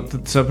to,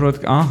 tad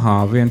saproti,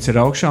 ka viens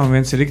ir augšā un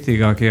viens ir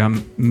riktīgākajā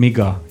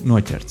migā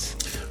noķerts.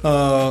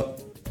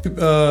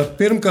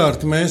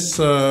 Pirmkārt, mēs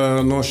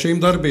no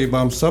šīm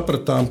darbībām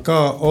sapratām,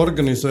 kā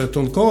organizēt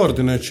un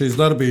koordinēt šīs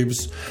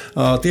darbības,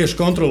 tieši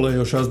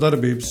kontrolējošās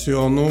darbības,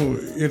 jo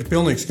ir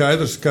pilnīgi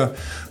skaidrs, ka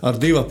ar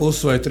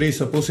 2,5 vai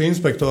 3,5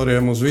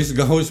 inspektoriem uz visu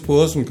gaujas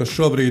posmu, kas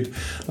šobrīd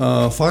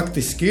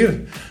faktiski ir,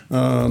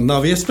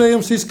 nav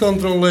iespējams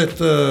izkontrolēt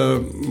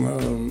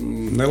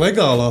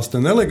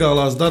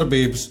nelegālās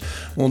darbības,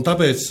 un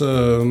tāpēc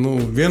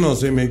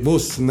viennozīmīgi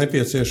būs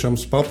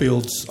nepieciešams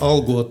papildus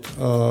algot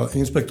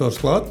inspektors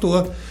klāt.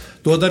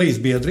 To darīs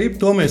biedrība,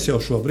 to mēs jau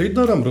šobrīd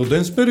darām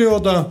rudens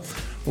periodā,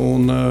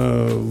 un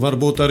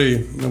varbūt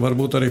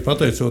arī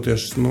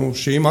pateicoties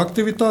šīm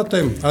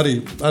aktivitātēm,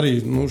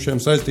 arī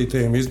šiem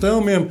saistītajiem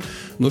izdevumiem,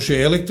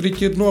 šie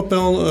elektriķi ir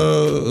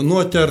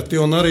noķerti,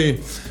 un arī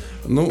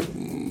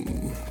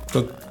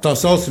tā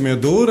saucamie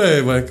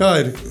dūrēji vai kā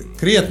ir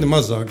krietni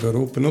mazāk gar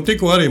upi.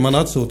 Tikko arī man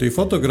atsūtīja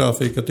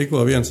fotografiju, ka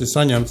tikko viens ir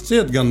saņemts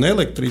ciet, gan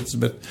elektriķis,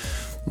 bet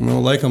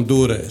laikam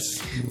dūrēs.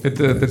 Bet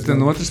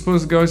no otras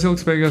puses Gaujas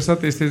ilgspējīgās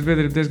attīstības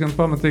biedrība diezgan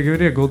pamatīgi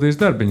ir ieguldījis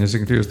darbiņu. Es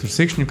zinu, ka jūs tur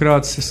sikšņu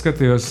krācis, es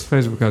skatījos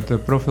Facebookā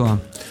profilā.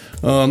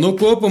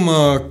 Kopumā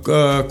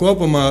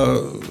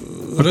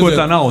ko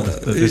tā nauda?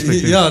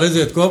 Jā,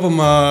 redziet,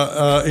 kopumā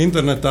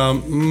internetā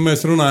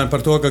mēs runājam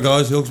par to, ka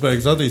Gaujas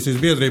ilgspējīgas attīstības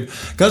biedrība,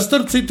 kas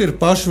starp citu ir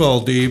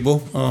pašvaldību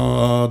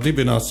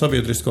dibināta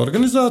sabiedriska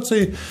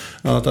organizācija,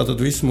 tātad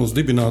visi mūsu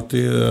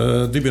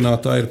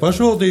dibinātāji ir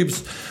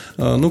pašvaldības,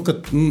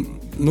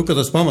 ka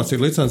tas pamats ir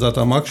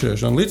licencētā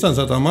makšķerēšana.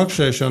 Licencētā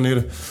makšķerēšana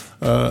ir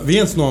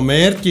viens no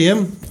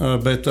mērķiem,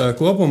 bet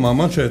kopumā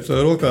man šeit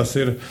rokās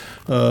ir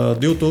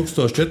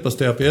 2014.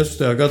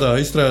 15. gadā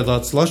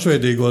izstrādāts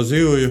lašveidīgo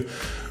zivju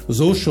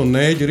zušu un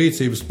nēģu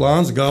rīcības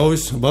plāns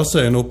Gaujas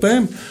baseina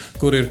upēm,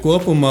 kur ir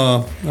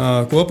kopumā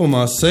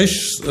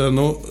 6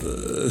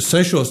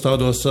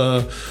 tādos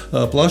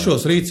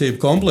plašos rīcību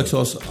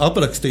kompleksos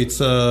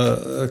aprakstīts,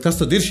 kas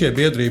tad ir šie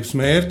biedrības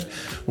mērķi,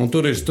 un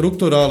tur ir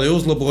struktūrāli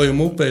uzlabojumi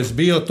upēs,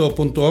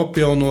 biotopu un to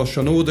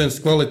apjaunošanu, ūdens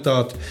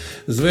kvalitāti,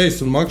 zvejas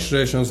un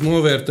makšķerēšanas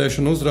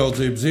novērtēšanu,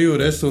 uzraudzību, zivju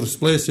resursu,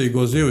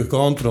 plēsīgo zivju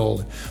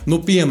kontroli.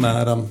 Nu,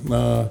 piemēram,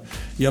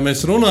 ja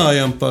mēs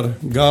runājam par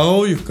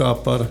Gauju kā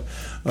par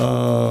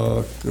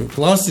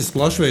klasisku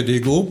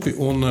plašveidīgu upi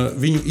un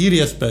viņu ir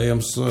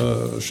iespējams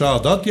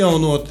šādi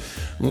atjaunot,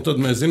 nu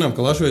tad mēs zinām, ka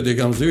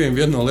plašveidīgām zivīm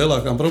viena no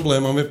lielākām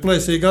problēmām ir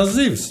plēsīgās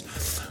zivis.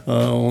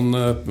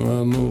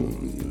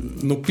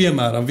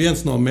 Piemēram,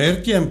 viens no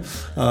mērķiem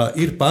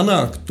ir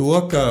panākt to,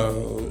 ka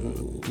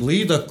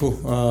līdaku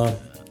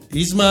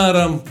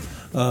izmēram,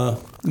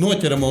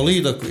 noķeramo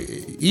līdaku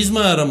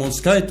izmēram un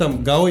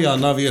skaitam Gaujā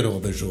nav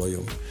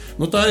ierobežojumi.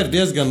 Nu, tā ir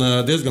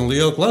diezgan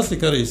liela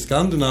klasika arī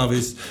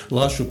Skandināvijas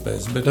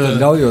lašupēs. Tad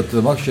ļaujot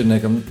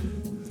makšķerniekam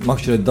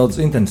makšķerēt daudz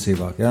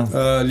intensīvāk, jā?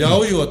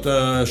 Ļaujot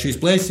šīs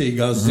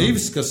plēsīgās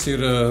zivis, kas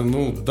ir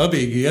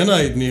dabīgi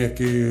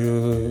ienaidnieki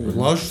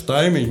lašu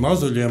taimiņu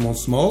mazuļiem un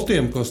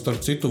smoltiem, ko starp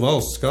citu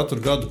valsts katru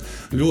gadu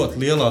ļoti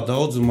lielā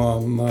daudzumā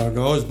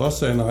Gaujas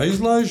baseinā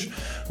izlaiž,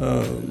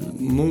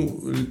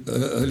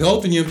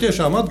 ļaut viņiem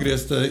tiešām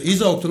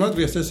izaugt un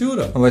atgriezties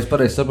jūrā. Vai es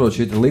pareizi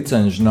saprotu, šī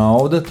licenču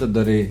nauda tad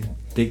arī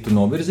tiktu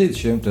novirzīti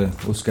šiem te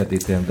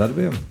uzskaitītiem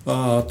darbiem?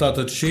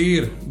 Tātad šī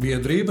ir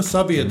biedrība,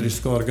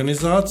 sabiedriska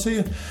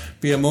organizācija.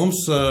 Pie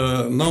mums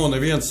nav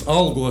neviens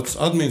algots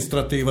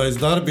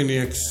administratīvais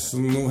darbinieks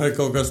vai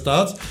kaut kas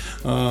tāds.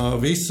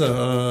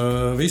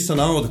 Visa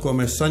nauda, ko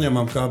mēs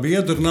saņemam kā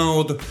biedru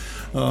naudu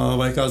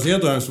vai kā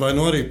ziedojums, vai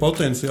arī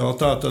potenciāli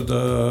tātad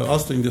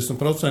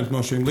 80%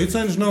 no šīm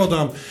licenču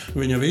naudām,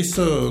 viņa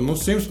visa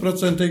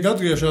 100%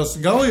 atgriežas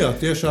Gaujā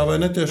tiešā vai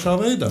netiešā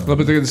veidā.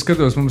 Labi, tagad es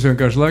skatos, mums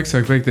vienkārši laiks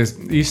sāk veikties.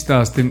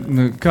 Izstāsti,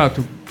 kā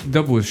tu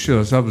dabūsi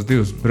šos abus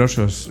divus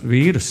brošos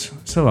vīrus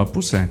savā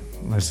pusē,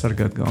 lai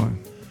sargātu Gauju?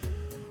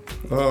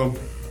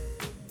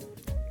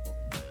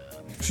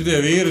 Šitie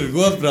vīri ir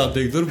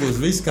godprātīgi, tur būs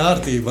viss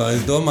kārtībā.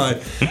 Es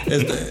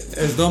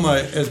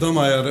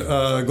domāju ar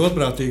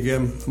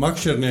godprātīgiem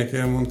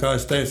makšķerniekiem, un kā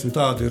es teicu,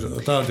 tādi ir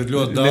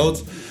ļoti daudz.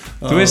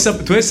 Tu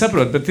esi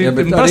saprot, bet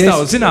pastāv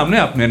zinām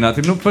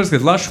neapmierinātība.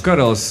 Paskat, Lašu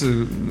karalis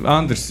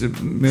Andris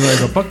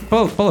Milēgo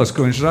palas,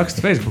 ko viņš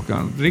raksta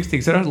Facebookā.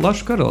 Rīkstīgs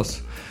Lašu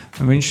karalis.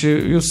 Viņš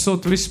jūs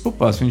sūta visas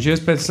pupās, viņš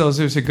iespēc savas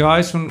zivis ir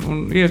gājis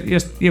un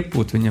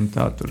iepūt viņam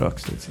tā tur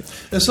rakstīts.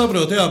 Es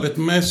saprotu, jā, bet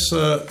mēs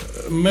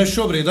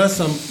šobrīd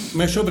esam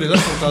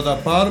tādā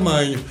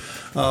pārmaiņu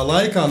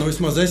laikā,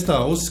 vismaz es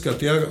tā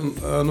uzskatu,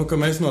 ka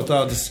mēs no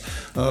tādas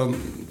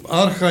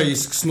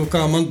arhaiskas,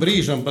 kā man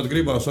brīžam pat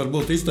gribās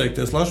varbūt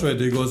izteikties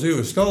lašveidīgo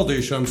zivju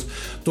skaldīšanas,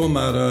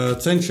 tomēr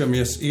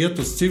cenšamies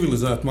iet uz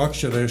civilizētu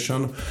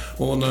makšķerēšanu,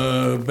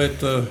 bet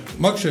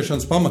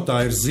makšķerēšanas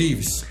pamatā ir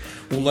zivis.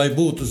 Un, lai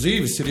būtu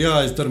zivis, ir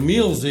jāizdara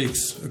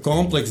milzīgs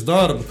komplekss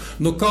darbu,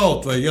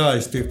 kaut vai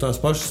jāiztīr tās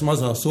pašas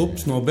mazās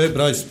upes no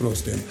bebra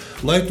aizsprostiem.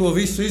 Lai to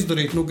visu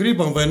izdarītu,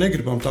 gribam vai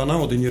negribam, tā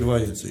naudiņa ir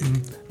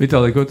vajadzīga.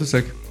 Vitālij, ko tu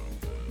saki?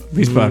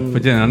 Vispār,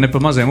 ne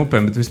pa maziem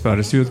upēm, bet vispār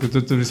es jūtu,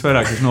 ka tu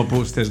visvairāk esi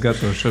nopūsties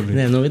gatavs šobrīd.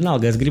 Nē,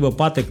 vienalga, es gribu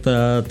pateikt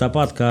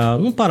tāpat, kā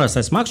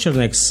parastais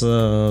makšķernieks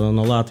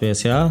no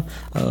Latvijas,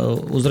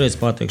 uzreiz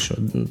pateikšu,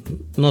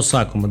 no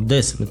sākuma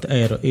 10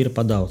 eiro ir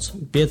pa daudz,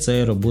 5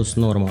 eiro būs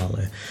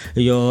normāli.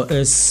 Jo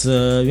es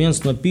viens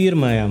no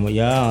pirmajām,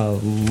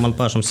 man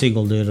pašam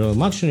Sigulda ir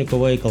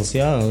makšķernieku veikals,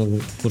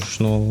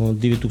 kurš no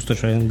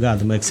 2000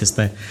 gadam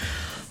eksistē.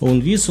 Un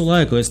visu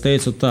laiku es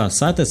teicu tā,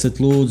 sataisiet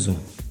lūdzu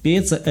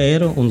 5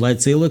 eiro, un lai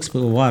cilvēks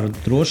var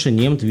droši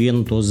ņemt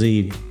vienu to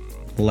zīvi.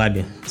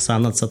 Labi,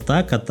 sanāca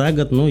tā, ka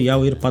tagad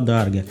jau ir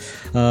padārgi.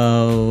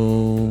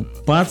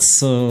 Pats,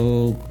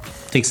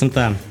 teiksim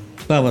tā,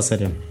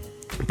 pavasarī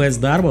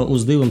pēc darba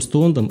uz 2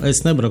 stundām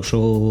es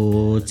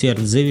nebraukšu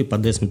ķert zivi pa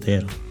 10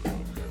 eiro.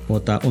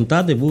 Un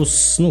tādi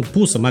būs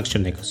puse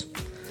makšķerniekus.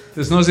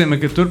 Tas nozīmē,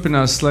 ka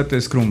turpinās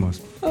slēpties krūmos.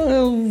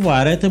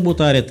 Varētu būt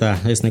arī tā,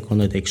 es neko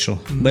neteikšu.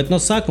 Bet no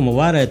sākuma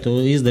varētu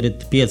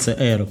izdarīt 5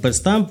 eiro. Pēc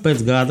tam,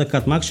 pēc gada,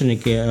 kad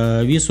makšķernieki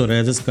visu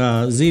redzēs, kā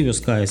zivju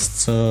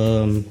skaists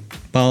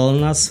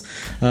palnās,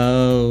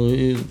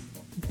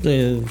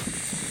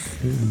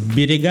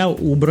 birīgā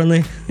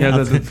ubrani. Jā,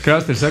 tad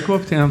krasti ir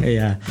sakopti,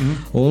 jā.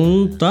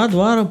 Un tad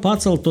var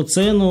pacelt to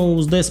cenu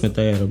uz 10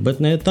 eiro, bet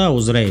ne tā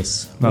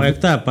uzreiz. Vajag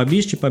tā,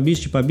 pabišķi,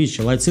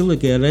 lai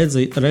cilvēki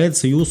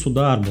redz jūsu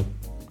darbu.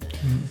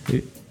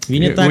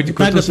 Viņi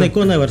tagad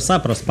neko nevar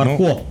saprast, par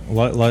ko.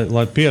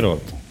 Lai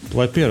pierod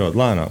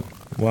lēnām.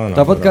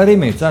 Tāpat kā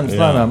Rimī, cenas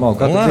lēnām aug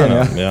katru dienu.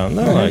 Jā,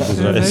 nevajag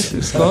uzreiz.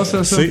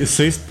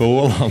 Sist pa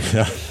olām,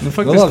 jā.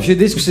 Labi, šī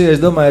diskusija,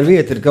 es domāju,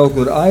 vieta ir kaut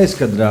kur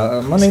aizkadrā.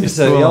 Man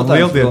interesē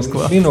jautājums, ko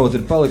minūte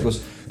ir palikusi.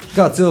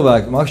 Kā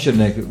cilvēki,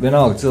 makšķernieki,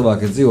 vienalga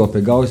cilvēki, kas dzīvo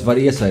pie Gaujas, var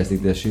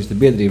iesaistīties šīs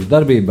biedrības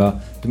darbībā?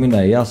 Tu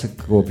minēji, jāsaka,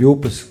 kopj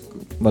upes,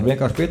 var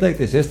vienkārši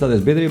pieteikties,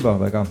 iestāties biedrībā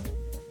vai kā?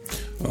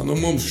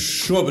 Mums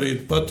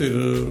šobrīd pat ir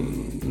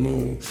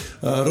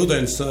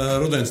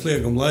rudens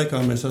lieguma laikā.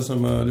 Mēs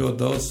esam ļoti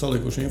daudz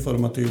salikuši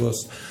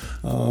informatīvos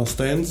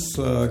stends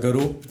gar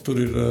upi. Tur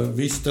ir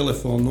visi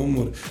telefonu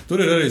numuri.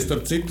 Tur ir arī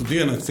starp citu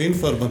diennakts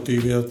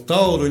informatīvie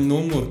tālruņa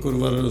numuri, kur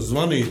var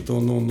zvanīt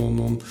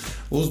un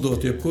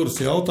uzdot jebkurus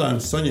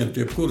jautājumus, saņemt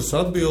jebkuras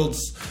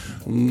atbildes.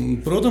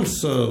 Protams,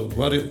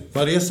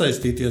 var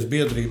iesaistīties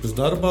biedrības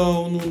darbā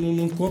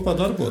un kopā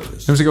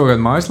darboties. Jums ir kaut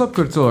kāda mājaslapa,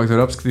 kur cilvēki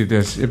var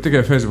apskatīties? Ir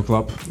tikai Facebook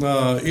lapa?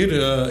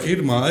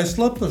 Ir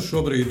mājaslapa,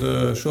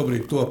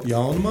 šobrīd top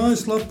jauna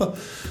mājaslapa,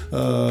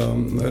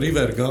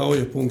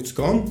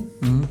 rivergauja.com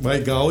vai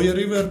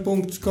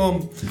gaujariver.com.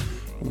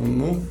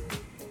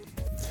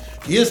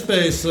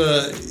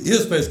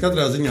 Iespējas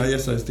katrā ziņā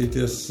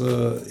iesaistīties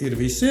ir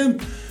visiem.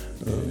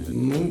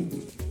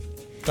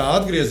 Tā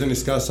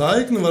atgriezeniskā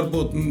saikne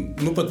varbūt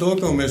par to,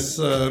 ko mēs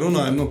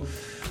runājam,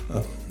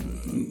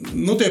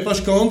 tie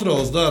paši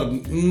kontrolas darbi,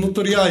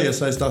 tur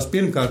jāiesaistās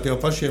pirmkārt jau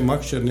pašiem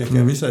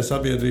makšķerniekiem, visai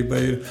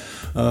sabiedrībai ir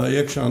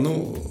iekšā.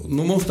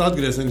 Mums tā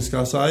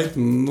atgriezeniskā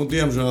saikne,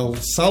 diemžēl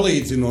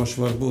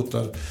salīdzinoši varbūt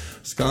ar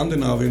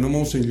Skandināviju,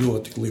 mums viņa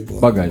ļoti klibo.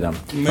 Pagaidām.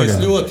 Mēs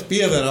ļoti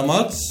pievēram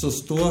acis uz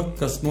to,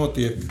 kas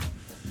notiek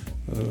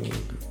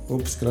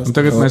upes krastā.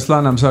 Tagad mēs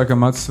lēnām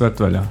sākam acis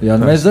vērt vaļā. Jā,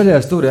 mēs zaļajā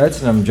stūrī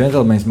aicinām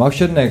džentelmeņus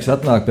makšķerniekus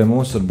atnāk pie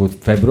mums varbūt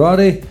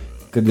februārī,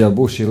 kad jau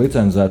būs šī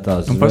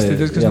licencētās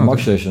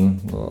makšķerēšana.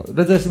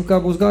 Redzēsim, kā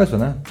būs gājis, vai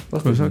ne?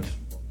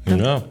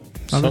 Jā,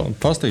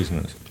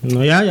 pastīsimies.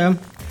 Jā.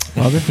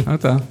 Labi,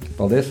 tā.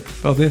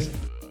 Paldies.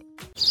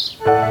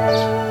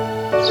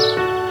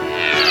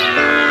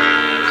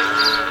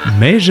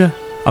 Meža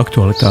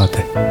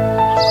aktualitāte.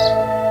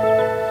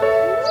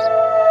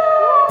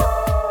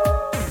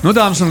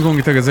 Dāmas un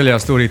kungi, tagad zaļajā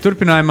stūrī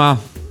turpinājumā.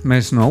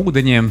 Mēs no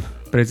ūdeņiem,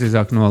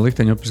 precīzāk no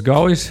Likteņu upes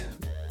Gaujas,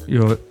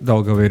 jo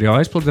Daugava ir jau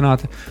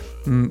aizpludināta,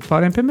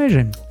 pāriem pie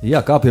mežiem.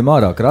 Jā, kāpjam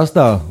ārā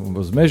krastā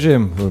uz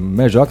mežiem,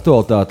 meža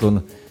aktualitāte.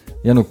 Un,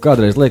 ja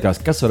kādreiz liekas,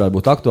 kas varētu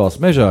būt aktuāls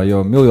mežā,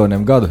 jo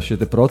miljoniem gadu šie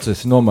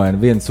procesi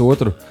nomaina viens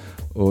otru,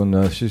 un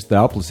šis te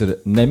aplis ir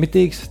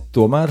nemitīgs,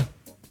 tomēr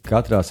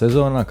katrā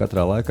sezonā,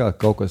 katrā laikā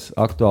kaut kas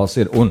aktuāls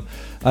ir. Un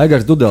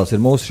Aigars Dudels ir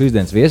mūsu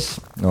šīsdienas viesis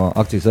no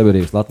akcijas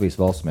sabiedrības Latvijas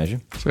valsts meži.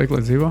 Sveiki, lai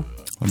dzīvo.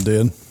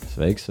 Labdien.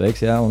 Sveiks,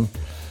 jā. Un,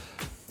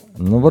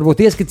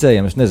 varbūt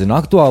ieskicējam, es nezinu,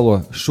 aktuālo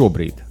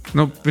šobrīd.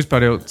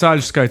 Vispār jau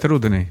cāļu skaita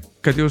rudenī.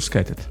 Kad jūs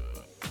skaitat?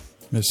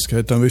 Mēs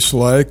skaitām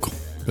visu laiku,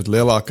 bet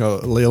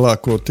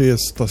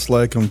lielākoties tas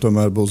laikam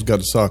tomēr būs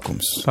gada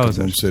sākums.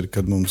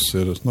 Kad mums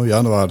ir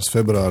janvāris,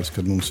 februāris,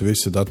 kad mums ir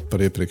visi dati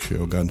par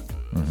iepriekšējo gadu.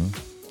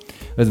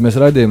 Mēs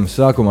raidījuma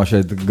sākumā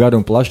šeit gari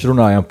un plaši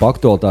runājām par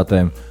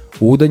aktualitātēm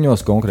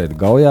ūdeņos, konkrēti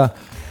Gaujā.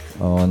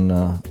 Un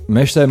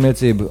meža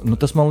saimniecība,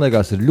 tas man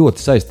liekas ir ļoti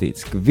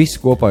saistīts. Viss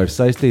kopā ir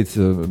saistīts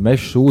 -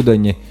 mežs,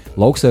 ūdeņi,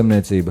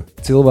 lauksaimniecība,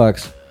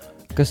 cilvēks.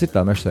 Kas ir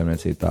tā meža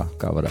saimniecība, tā,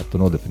 kā varētu to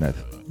nodefinēt?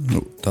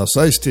 Tā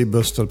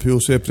saistība starp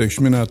jūsu iepriekš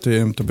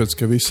minētajiem, tāpēc,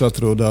 ka viss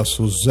atrodas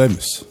uz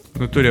zemes.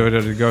 Tur jau ir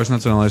arī Gaujas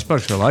Nacionālais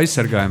parks, vēl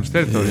aizsargājums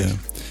teritorijas.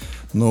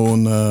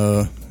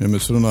 Ja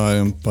mēs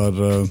runājam par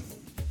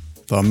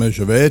tā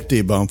meža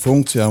vērtībām,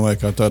 funkcijām vai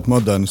kā tāda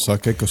moderna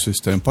saka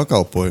ekosistēma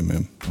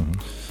pakalpojumiem,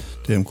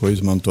 tiem, ko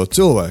izmanto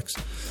cilvēks,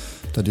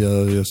 tad, ja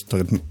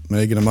tagad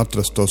mēģinam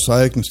atrast to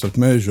saikni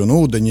starp mežu un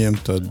ūdeņiem,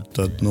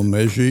 tad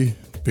meži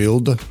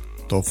pilda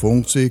to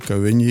funkciju, ka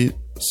viņi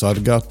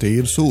sargā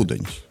tīrus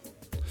ūdeņus.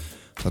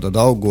 Tātad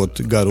augot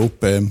gar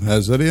upēm,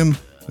 ezeriem,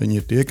 viņi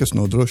ir tie, kas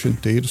nodrošina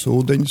tīrus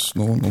ūdeņus,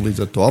 līdz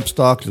ar to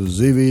apstākļus,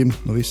 zivīm,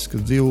 viss,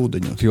 kas dzīvo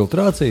ūdeņos.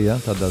 Filtrācija, jā,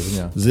 tādā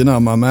ziņā.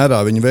 Zināmā mērā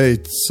viņi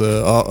veic,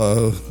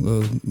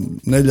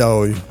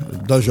 neļauj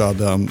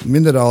dažādām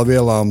minerālu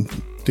vielām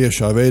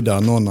tiešā veidā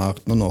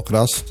nonākt no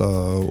krasta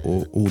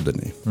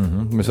ūdenī.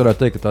 Mēs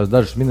varētu teikt, ka tās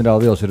dažas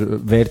minerālu vielas ir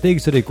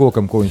vērtīgas arī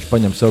kokam, ko viņš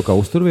paņem sev kā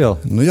uzturvielu.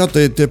 Jā,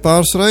 tie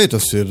pārsvarā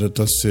tas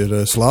ir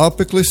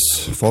slāpeklis,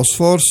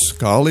 fosfors,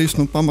 kālijs,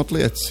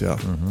 pamatlietas. Jā,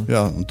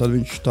 un tad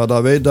viņš tādā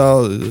veidā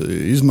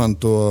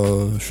izmanto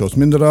šos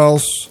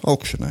minerālus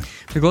augšanai.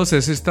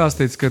 Klausies, ir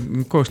stāstīts, ka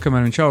koks,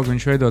 kamēr viņš aug,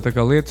 viņš veido tā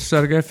kā lietu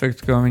sarga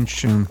efektu, ka viņš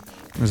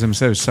zem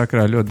sevis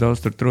sakrā ļoti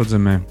daudz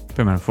trudzemē,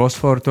 piemēram,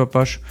 fosforu to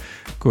pašu,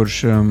 kurš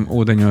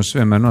ūdeņos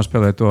vienmēr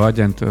nospēlē to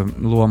aģentu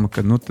lomu,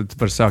 ka tad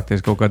var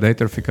sākties kaut kāda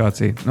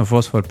eitrofikācija no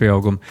fosforu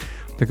pieauguma.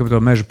 Tā kā to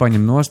mežu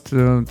paņem nost,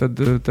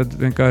 tad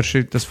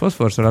vienkārši tas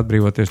fosfors var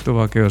atbrīvoties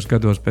tuvākajos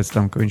gados pēc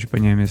tam, ka viņš ir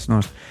paņēmies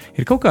nost.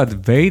 Ir kaut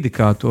kādi veidi,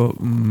 kā to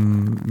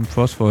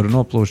fosforu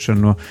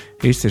noplūšanu no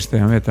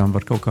izcirstajām vietām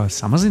var kaut kā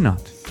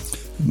samazināt?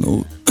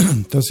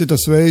 Tas ir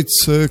tas veids,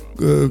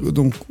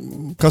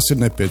 kas ir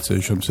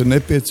nepieciešams. Ir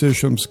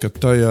nepieciešams, ka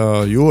tajā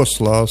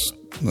joslās,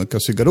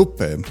 kas ir gar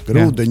upēm, gar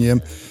ūdeņiem,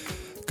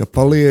 ka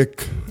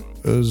paliek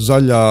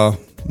zaļā,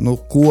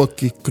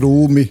 koki,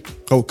 krūmi,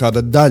 kaut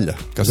kāda daļa,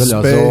 kas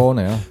zaļā spēj.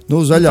 Zona, jā.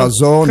 Zaļā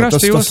zona.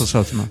 Krasti josla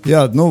saucamā.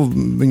 Jā,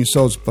 viņu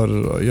sauc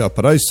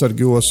par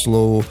aizsargu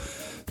joslu.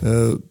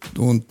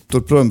 Un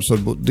tur, protams,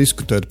 varbūt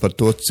diskutēt par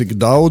to, cik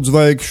daudz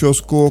vajag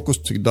šos kokus,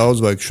 cik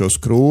daudz vajag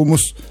šos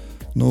krūmus.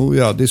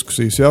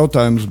 Diskusijas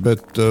jautājums,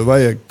 bet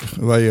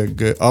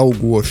vajag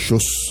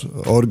augošus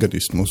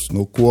organismus,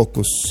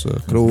 kokus,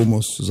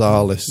 krūmus,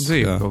 zāles.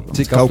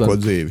 Cik kaut ko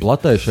dzīvi.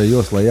 Platai šai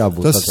joslai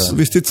jābūt? Tas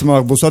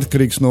visticamāk būs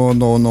atkarīgs no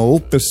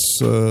upes,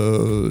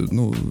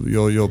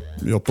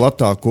 jo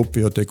platāk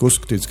upi, jo tiek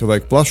uzskatīts, ka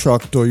vajag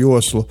plašāku to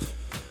joslu,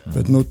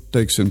 bet,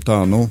 teiksim tā,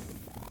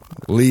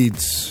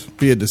 līdz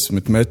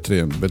 50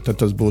 metriem, bet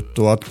tad tas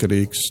būtu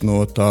atkarīgs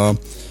no tā,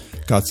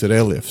 kāds ir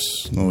reliefs.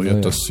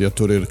 Ja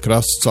tur ir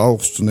krasts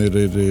augsts un ir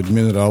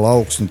minerāla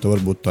augsts, tad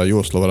varbūt tā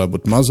josla varētu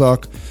būt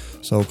mazāk.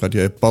 Savukārt,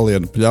 ja ir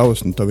paliena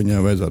pļavas, tad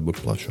viņai vajadzētu būt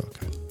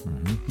plašākai.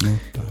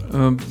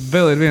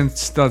 Vēl ir viens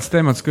tāds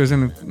temats, ko es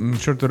zinu,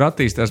 šur tur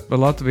attīstās par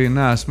Latviju,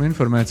 neesmu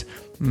informēts.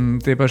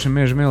 Tie paši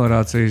meža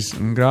meliorācijas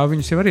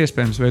grāviņus jau var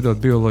iespējams veidot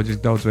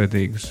bioloģiski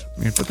daudzveidīgus.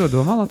 Ir par to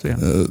domā Latvijā?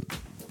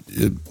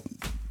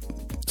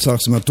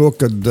 Sāksim ar to,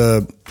 ka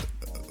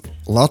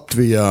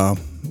Latvijā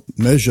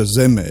meža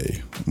zemē,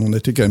 ne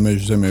tikai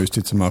meža zemē,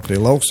 visticamāk arī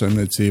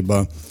lauksaimniecībā,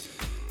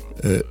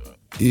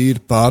 ir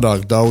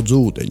pārāk daudz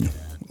ūdeņu,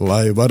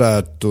 lai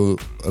varētu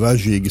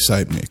ražīgi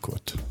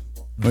saimniekot.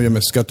 Ja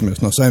mēs skatāmies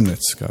no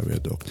saimnieciskā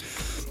viedokļa.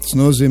 Tas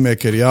nozīmē,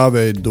 ka ir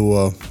jāveido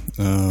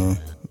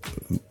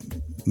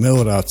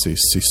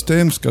meliorācijas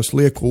sistēmas, kas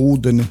lieku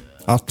ūdeni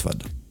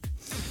atveda.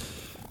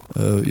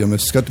 Ja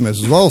mēs skatāmies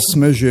uz valsts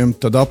mežiem,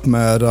 tad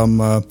apmēram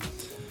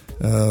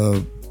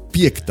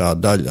 5.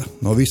 daļa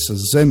no visas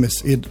zemes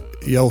ir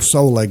jau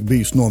savulaik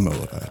bijusi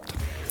nomelorēta.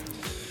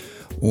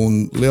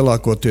 Un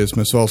lielākoties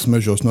mēs valsts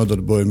mežos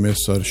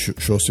nodarbojamies ar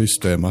šo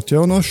sistēmu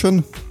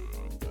atjaunošanu.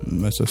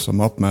 Mēs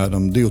esam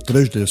apmēram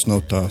 2/3 no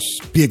tās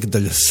 5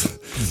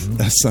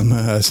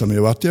 esam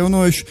jau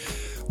atjaunojuši.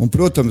 Un,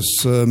 protams,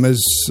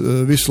 mēs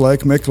visu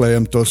laiku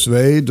meklējam tos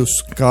veidus,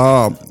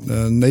 kā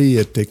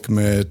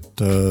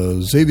neietekmēt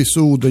zivis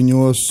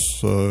ūdeņos,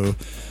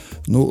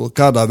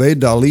 kādā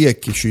veidā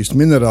lieki šīs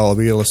minerāla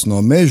vielas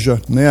no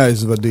meža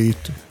neaizvadīt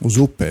uz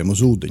upēm,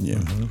 uz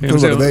ūdeņiem.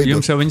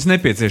 Jums jau viņas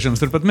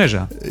nepieciešams turpat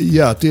mežā.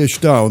 Jā,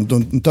 tieši tā. Un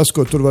tas,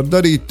 ko tur var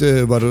darīt,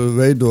 var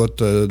veidot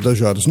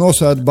dažādas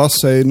nosēdu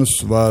baseinus,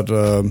 var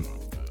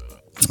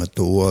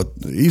to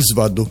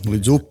izvadu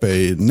līdz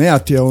upei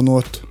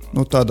neatjaunot,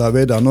 tādā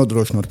veidā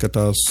nodrošinot, ka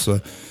tās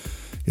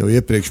jau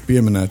iepriekš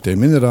pieminētie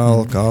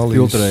minerāli,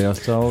 kālijas,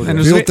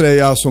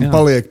 filtrējās un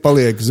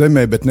paliek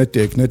zemē, bet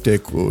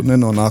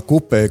nenonāk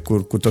upē,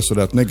 kur tas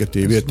varētu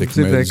negatīvi ietekmēt. Es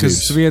dzirdēju, ka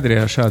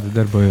Zviedrijā šādi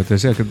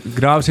darbojoties, ka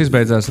grāvs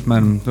izbeidzās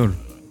apmēram tur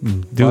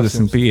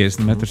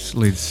 20-50 metrus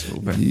līdz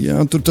upē.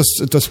 Jā, tur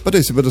tas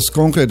patiesībā tas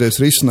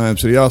konkrētais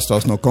risinājums ir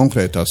jāstāsta no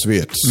konkrētās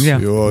vietas,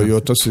 jo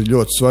tas ir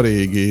ļoti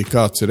svarīgi,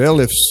 kāds ir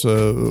reliefs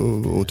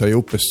tajā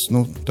upes,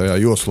 tajā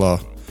joslā.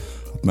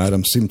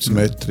 Apmēram 100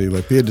 metri vai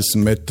 50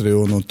 metri,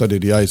 un tad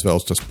ir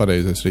jāizvēlas tas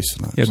pareizais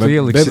risinājums.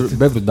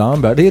 Bebru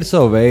damba arī ir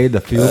sava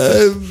veida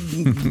filtrs.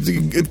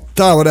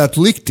 Tā varētu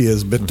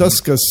likties, bet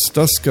tas, kas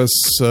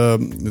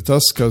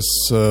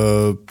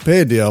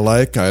pēdējā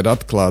laikā ir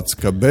atklāts,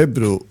 ka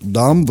bebru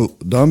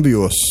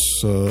dambjos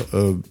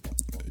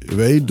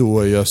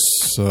veidojas,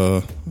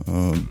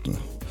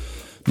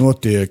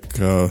 notiek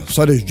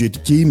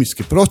sarežģīti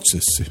ķīmiski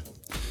procesi,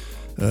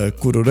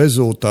 kuru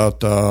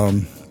rezultātā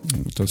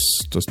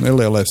tas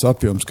nelielais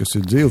apjoms, kas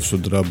ir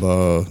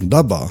dzīvsudraba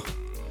dabā,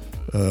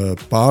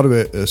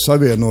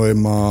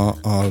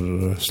 savienojumā ar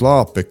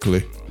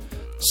slāpekli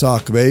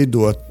sāk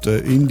veidot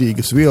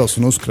indīgas vielas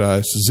un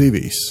uzkrājas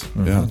zivīs.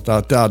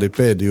 Tādi ir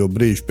pēdējo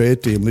brīžu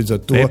pētījumi. Līdz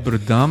ar to bebru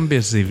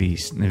dambja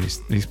zivīs,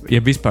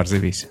 vispār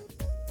zivīs.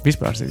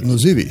 Vispār zivīs.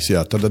 Zivīs,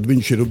 jā. Tad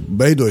viņš ir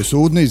veidojis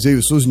ūdenī,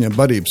 zivis uzņem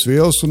barības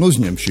vielas un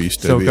uzņem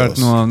šīs te vielas.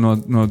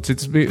 Savukārt no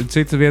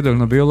cita viedokļa,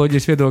 no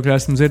bioloģijas viedokļa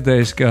esmu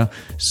dzirdējis, ka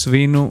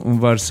svinu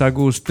var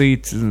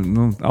sagūstīt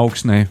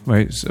augsnē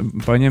vai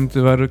paņemt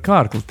var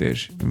kārkli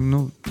tieši.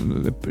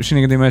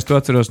 Šī gadījumā es to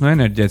atceros no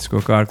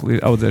enerģētisko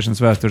kārkli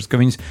audzēšanas vēstures, ka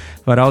viņas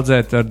var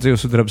audzēt ar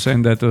dzīvsudrabu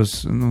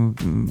saindētos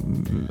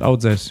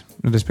audzēs,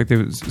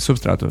 respektīvi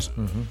substrātos.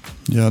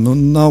 Jā,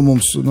 nav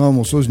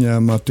mums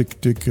uzņēmumā tik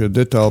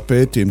detāli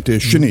pētījumi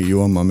tieši šī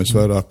jomā. Mēs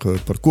vairāk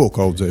par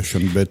koku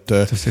audzēšanu, bet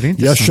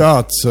ja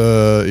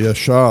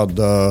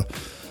šāda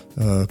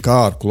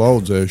kārklu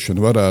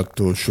audzēšana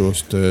varētu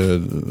šos te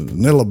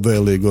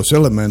nelabvēlīgos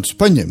elementus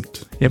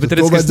paņemt, bet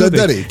to vajadzētu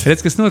darīt.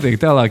 Redz, kas notiek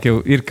tālāk,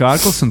 jau ir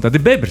kārklis un tad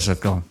ir bebrs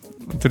atkal.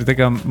 Tur ir tā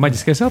kā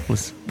maģiskais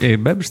aplis. Ja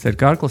ir bebrs, tad ir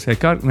kārklis. Ja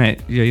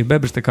ir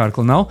bebrs, tad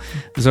kārkli nav.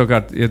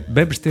 Savukārt, ja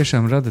bebrs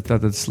tiešām rada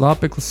tātad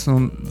slāpeklis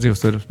un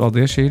dzīvsturus.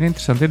 Paldies, šī ir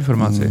interesanta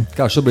informācija.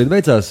 Kā šobrīd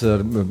veicās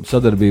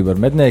sadarbība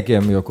ar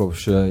medniekiem, jo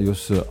kopš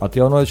jūs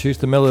atjaunojat šīs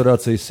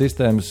meliorācijas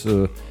sistēmas,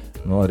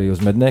 arī uz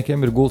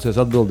medniekiem ir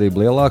gulsies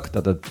atbildība lielāka,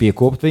 tātad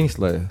piekopt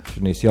viņus, lai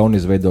šīs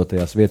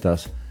jaunizveidotajās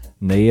vietās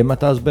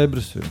neiemetās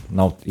bebrs,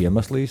 nav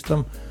iemesli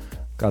īstam.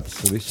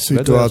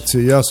 Situācija,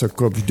 jāsaka,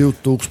 kopš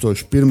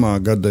 2001.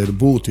 gada ir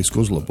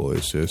būtiski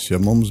uzlabojusies. Ja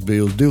mums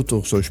bija uz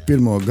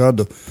 2001.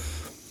 gadu,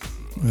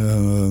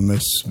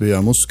 mēs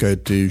bijām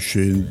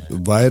uzskaitījuši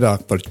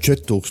vairāk par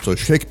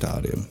 4000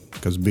 hektāriem,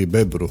 kas bija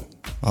bebru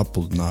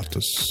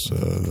apludinātas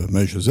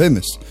meža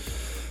zemes,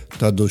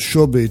 tad uz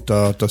šobrīd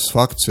tas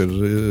fakts ir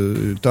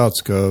tāds,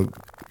 ka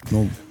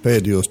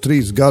pēdējos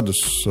 3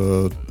 gadus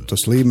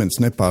tas līmenis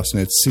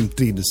nepārsniedz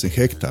 130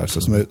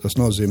 hektārus. Tas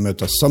nozīmē,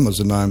 tas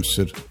samazinājums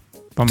ir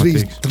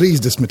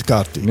 30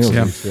 kārtīgs.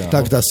 Tā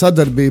kā tā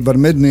sadarbība ar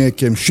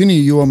medniekiem šī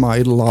jomā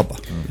ir laba.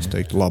 Es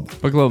teiktu, laba.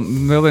 Paklau,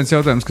 vēl viens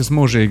jautājums, kas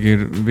mūžīgi ir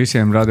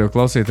visiem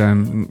radioklausītājiem.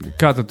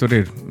 Kā tad tur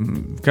ir?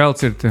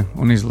 Kailcirte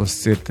un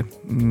izlascirte.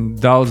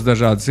 Daudz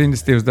dažādas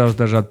iniciatīvas, daudz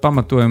dažādu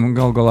pamatojumu, un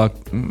gal galā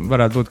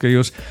varētu būt, ka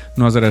jūs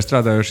nozarē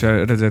strādājušie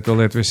redzēt to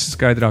lietu viss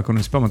skaidrāk un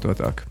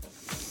vispamatotāk.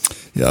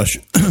 Jā,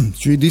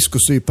 šī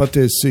diskusija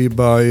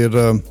patiesībā ir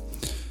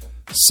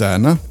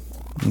sena.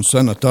 Un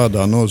sena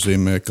tādā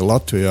nozīmē, ka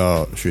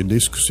Latvijā šī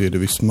diskusija ir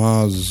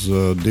vismaz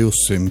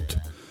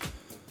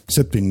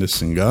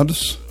 270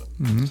 gadus,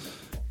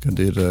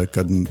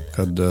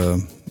 kad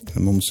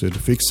mums ir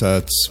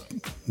fiksēts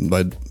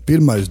vai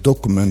pirmais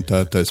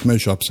dokumentētais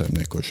meža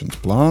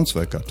apsaimniekošanas plāns,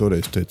 vai kā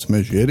toreiz teica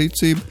meža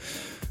ierīcība.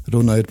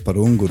 Runa ir par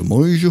Unguru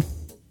muižu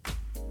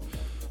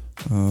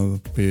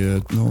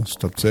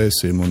starp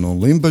Cēsīm un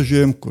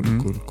Limbažiem,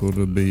 kur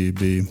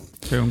bija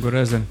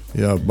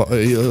jā,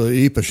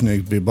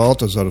 īpašnieks bija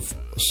Baltazars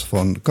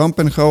von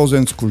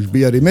Kampenhausens, kurš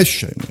bija arī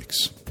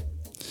mežšaimnieks.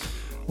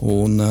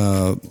 Un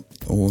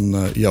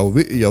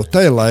jau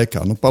tajā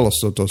laikā,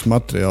 palasot tos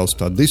materiālus,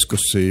 tā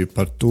diskusija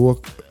par to,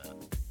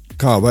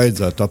 kā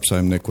vajadzētu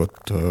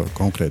apsaimniekot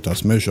konkrētās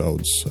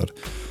mežaudzes ar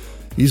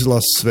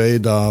izlases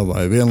veidā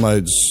vai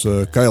vienlaidus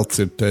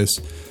kailcirtēs,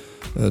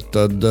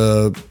 tad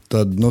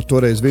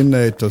toreiz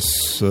vinnēja tas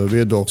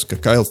viedoklis, ka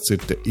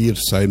kailcirte ir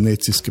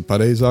saimnieciski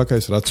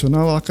pareizākais,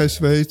 racionālākais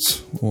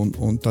veids,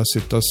 un tas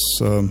ir tas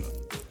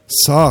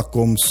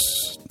sākums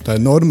tai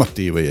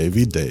normatīvajai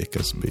videi,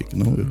 kas bija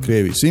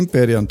Krievijas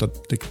impērijā, un tad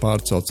tika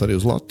pārcelts arī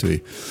uz Latviju.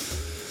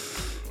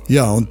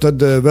 Jā, un tad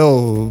vēl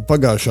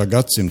pagājušā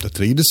gadsimta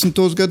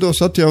 30.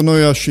 gados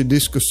atjaunojās šī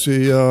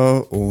diskusija,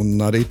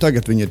 un arī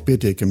tagad viņa ir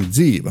pietiekami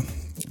dzīva.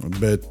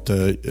 Bet,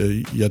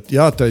 ja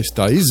jātaisa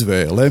tā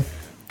izvēle,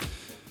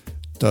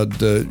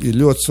 tad ir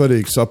ļoti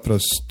svarīgi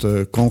saprast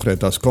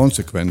konkrētās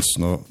konsekvences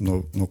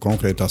no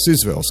konkrētās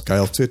izvēles,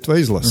 kailcirte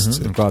vai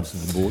izlascirte. Kādas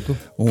tas būtu?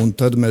 Un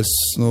tad mēs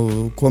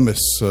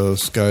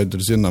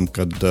skaidri zinām,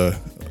 kad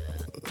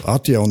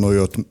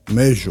atjaunojot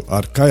mežu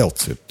ar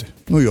kailcirti,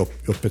 jo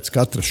pēc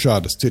katras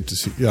šādas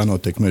cirtes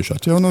jānotiek meža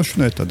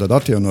atjaunošanai, tad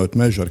atjaunojot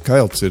mežu ar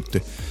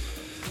kailcirti,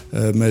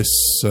 mēs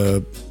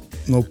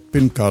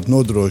pirmkārt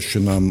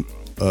nodrošinām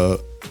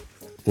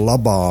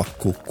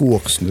labāku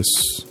koksnes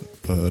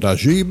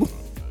ražību.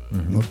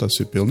 Tas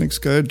ir pilnīgi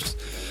skaidrs.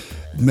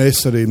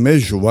 Mēs arī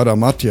mežu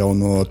varam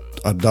atjaunot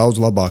ar daudz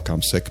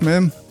labākām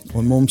sekmēm,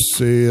 un mums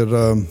ir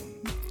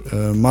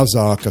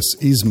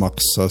mazākas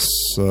izmaksas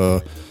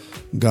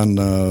gan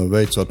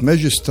veicot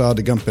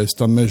mežstrādi, gan pēc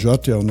tam mežu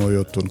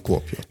atjaunojot un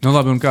kopjot.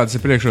 Labi, un kādas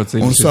ir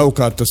priekšrocības? Un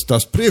savukārt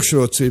tās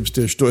priekšrocības,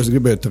 tieši to es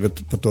gribēju tagad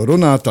par to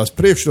runāt, tās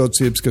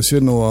priekšrocības, kas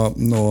ir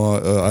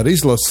ar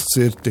izlases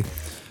cirti,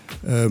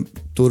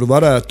 tur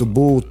varētu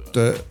būt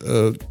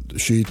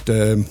šī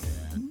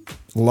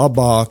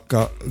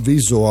labāka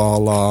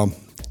vizuālā,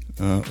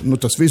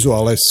 tas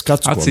vizuālais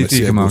skats, ko mēs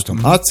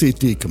iegūstam.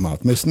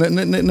 Acītīkamāk. Mēs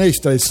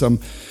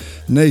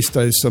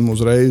neiztaisam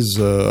uzreiz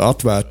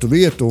atvērtu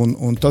vietu,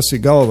 un tas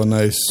ir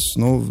galvenais,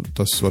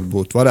 tas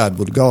varētu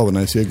būt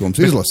galvenais iegūms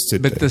izlases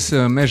cirtē. Bet tas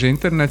meža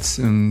internets,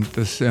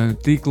 tas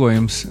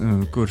tīklojums,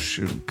 kurš,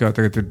 kā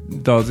tagad ir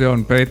daudz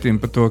jaunu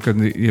pētījumu par to, ka,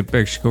 ja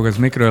pēkšņi kaut kāds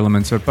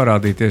mikroelements var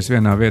parādīties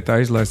vienā vietā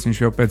izlaist,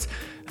 viņš jau pēc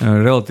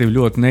relatīvi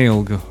ļoti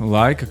neilga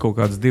laika, kaut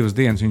kādas 2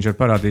 dienas, viņš var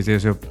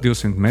parādīties jau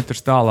 200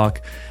 metrus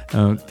tālāk.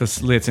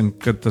 Tas liecina,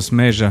 ka tas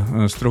meža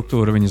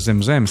struktūra viņa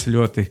zem zemes ir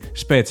ļoti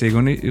spēcīga,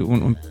 un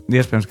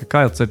iespējams, ka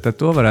kailcirte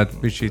to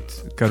varētu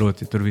bišķīt karot,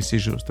 ja tur viss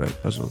izžūst vai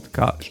pazūd.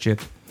 Kā šķiet?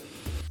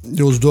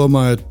 Jūs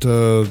domājat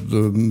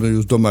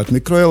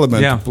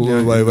mikroelementu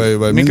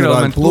vai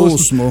minerālu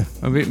plūsmu?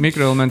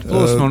 Mikroelementu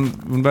plūsmu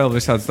un vēl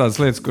visādas tādas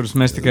lietas, kuras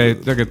mēs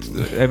tikai tagad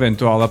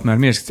eventuāli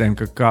apmēram ieskicējam,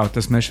 kā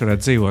tas mežs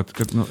varētu dzīvot.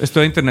 Es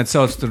to internetu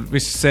saucu, tur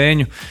visi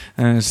sēņu,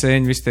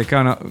 visi tie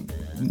kā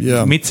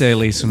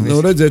micēlīs un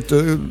viss. Redziet,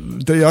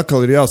 te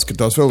atkal ir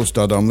jāskatās vēl uz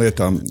tādām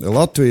lietām.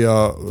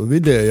 Latvijā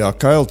vidējā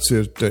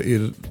kailcirte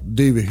ir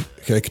 2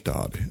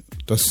 hektāri.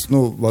 Tas,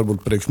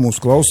 varbūt priekš mūsu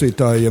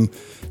klausītājiem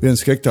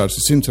 1 hektārs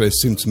ir 100 x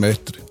 100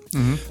 metri.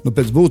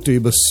 Pēc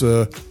būtības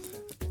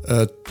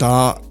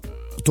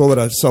to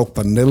varētu saukt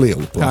par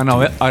nelielu platību. Tā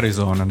nav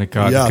Arizona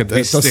nekāda. Jā,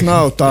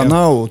 tā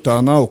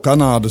nav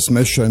Kanādas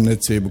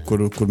mežsaimniecība,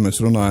 kur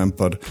mēs runājam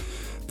par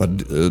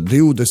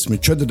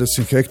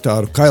 20-40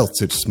 hektāru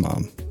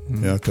kailcirsmām,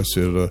 kas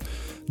ir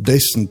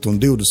 10 un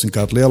 20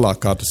 kārt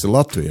lielākā tas ir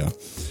Latvijā.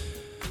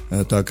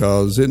 Tā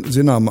kā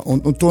zināma,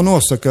 un to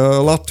nosaka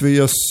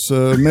Latvijas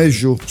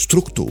mežu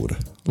struktūra.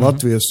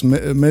 Latvijas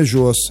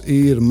mežos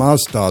ir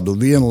maz tādu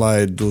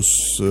vienlaidus,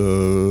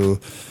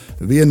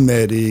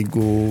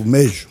 vienmērīgu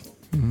mežu.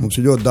 Mums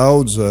ir ļoti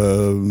daudz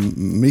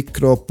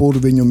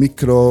mikropurviņu,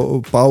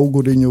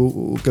 mikropauguriņu,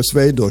 kas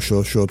veido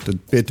šo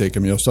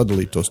pietiekami jau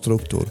sadalīto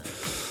struktūru.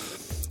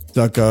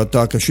 Tā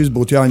kā šis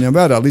būtu jāņem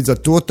vērā. Līdz ar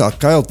to tā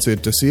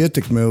kailcirtes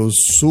ietekme uz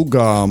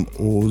sugām,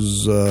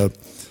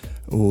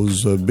 uz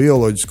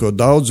bioloģisko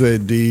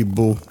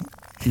daudzveidību,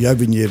 ja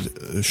viņi ir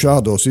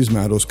šādos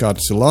izmēros, kā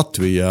tas ir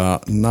Latvijā,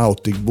 nav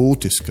tik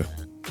būtiska,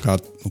 kā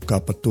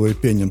par to ir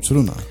pieņemts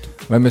runāt.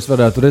 Vai mēs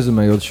varētu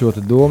rezumējot šo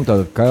domu,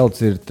 tātad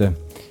kailcirte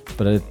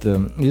pret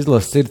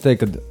izlascirtei,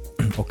 kad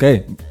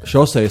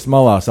šosejas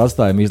malās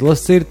atstājam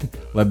izlascirti,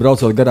 lai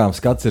braucot garām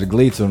skats ir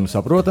glīts un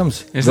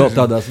saprotams. Vēl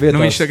tādās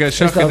vietās. Viņš tagad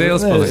šādi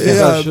dēls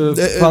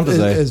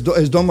paliek.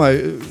 Es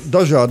domāju,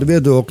 dažādi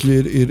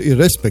viedokļi ir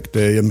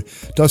respektējami.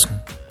 Tas,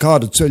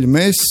 kādu ceļu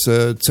mēs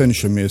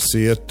cenšamies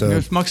iet.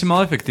 Jūs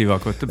maksimāli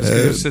efektīvāko, tāpēc,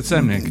 ka jūs esat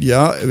saimnieki.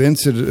 Jā,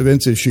 viens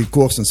ir šī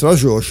koksnes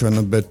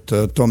ražošana, bet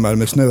tomēr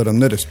mēs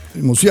nevaram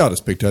mums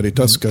jārespektē arī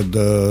tas, kad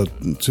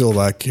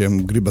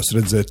cilvēkiem gribas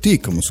redzēt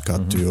tīkamu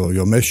skatu,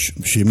 jo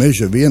šī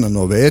meža viena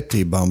no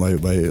vērtībām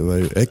vai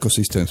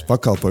ekosistēmas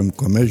pakalpojumu,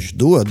 ko mežs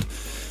dod,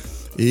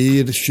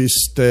 ir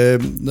šis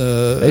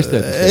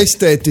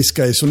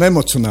estētiskais un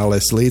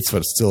emocionālais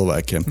līdzsvars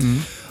cilvēkiem.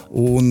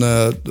 Un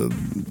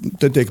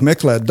te tiek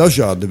meklēti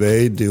dažādi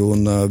veidi,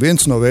 un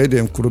viens no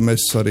veidiem, kuru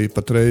mēs arī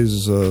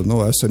patreiz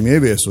esam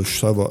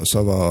ieviesuši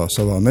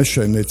savā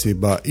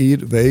mežsaimniecībā,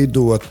 ir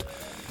veidot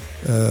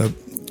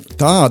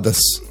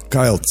tādas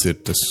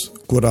kailcirtes,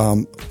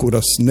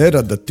 kuras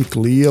nerada tik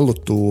lielu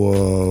to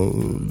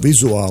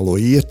vizuālo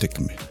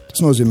ietekmi. Tas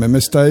nozīmē,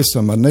 mēs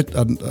taisam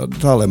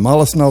tā, lai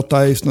malas nav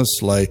taisnas,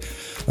 lai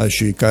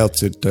šī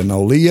kailcirte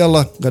nav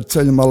liela gar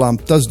ceļa malām.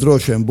 Tas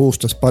droši vien būs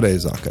tas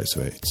pareizākais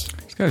veids.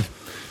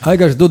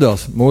 Aigars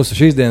Dudels, mūsu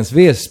šīs dienas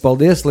viesis,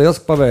 paldies, liels,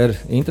 ka pavēri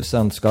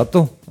interesantu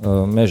skatu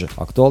meža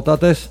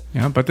aktualitātēs.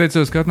 Jā,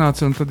 pateicos, ka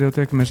atnāca, un tad jau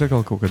tiekamies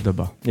atkal kaut kad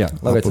dabā. Jā,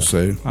 labi.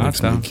 Apusēju.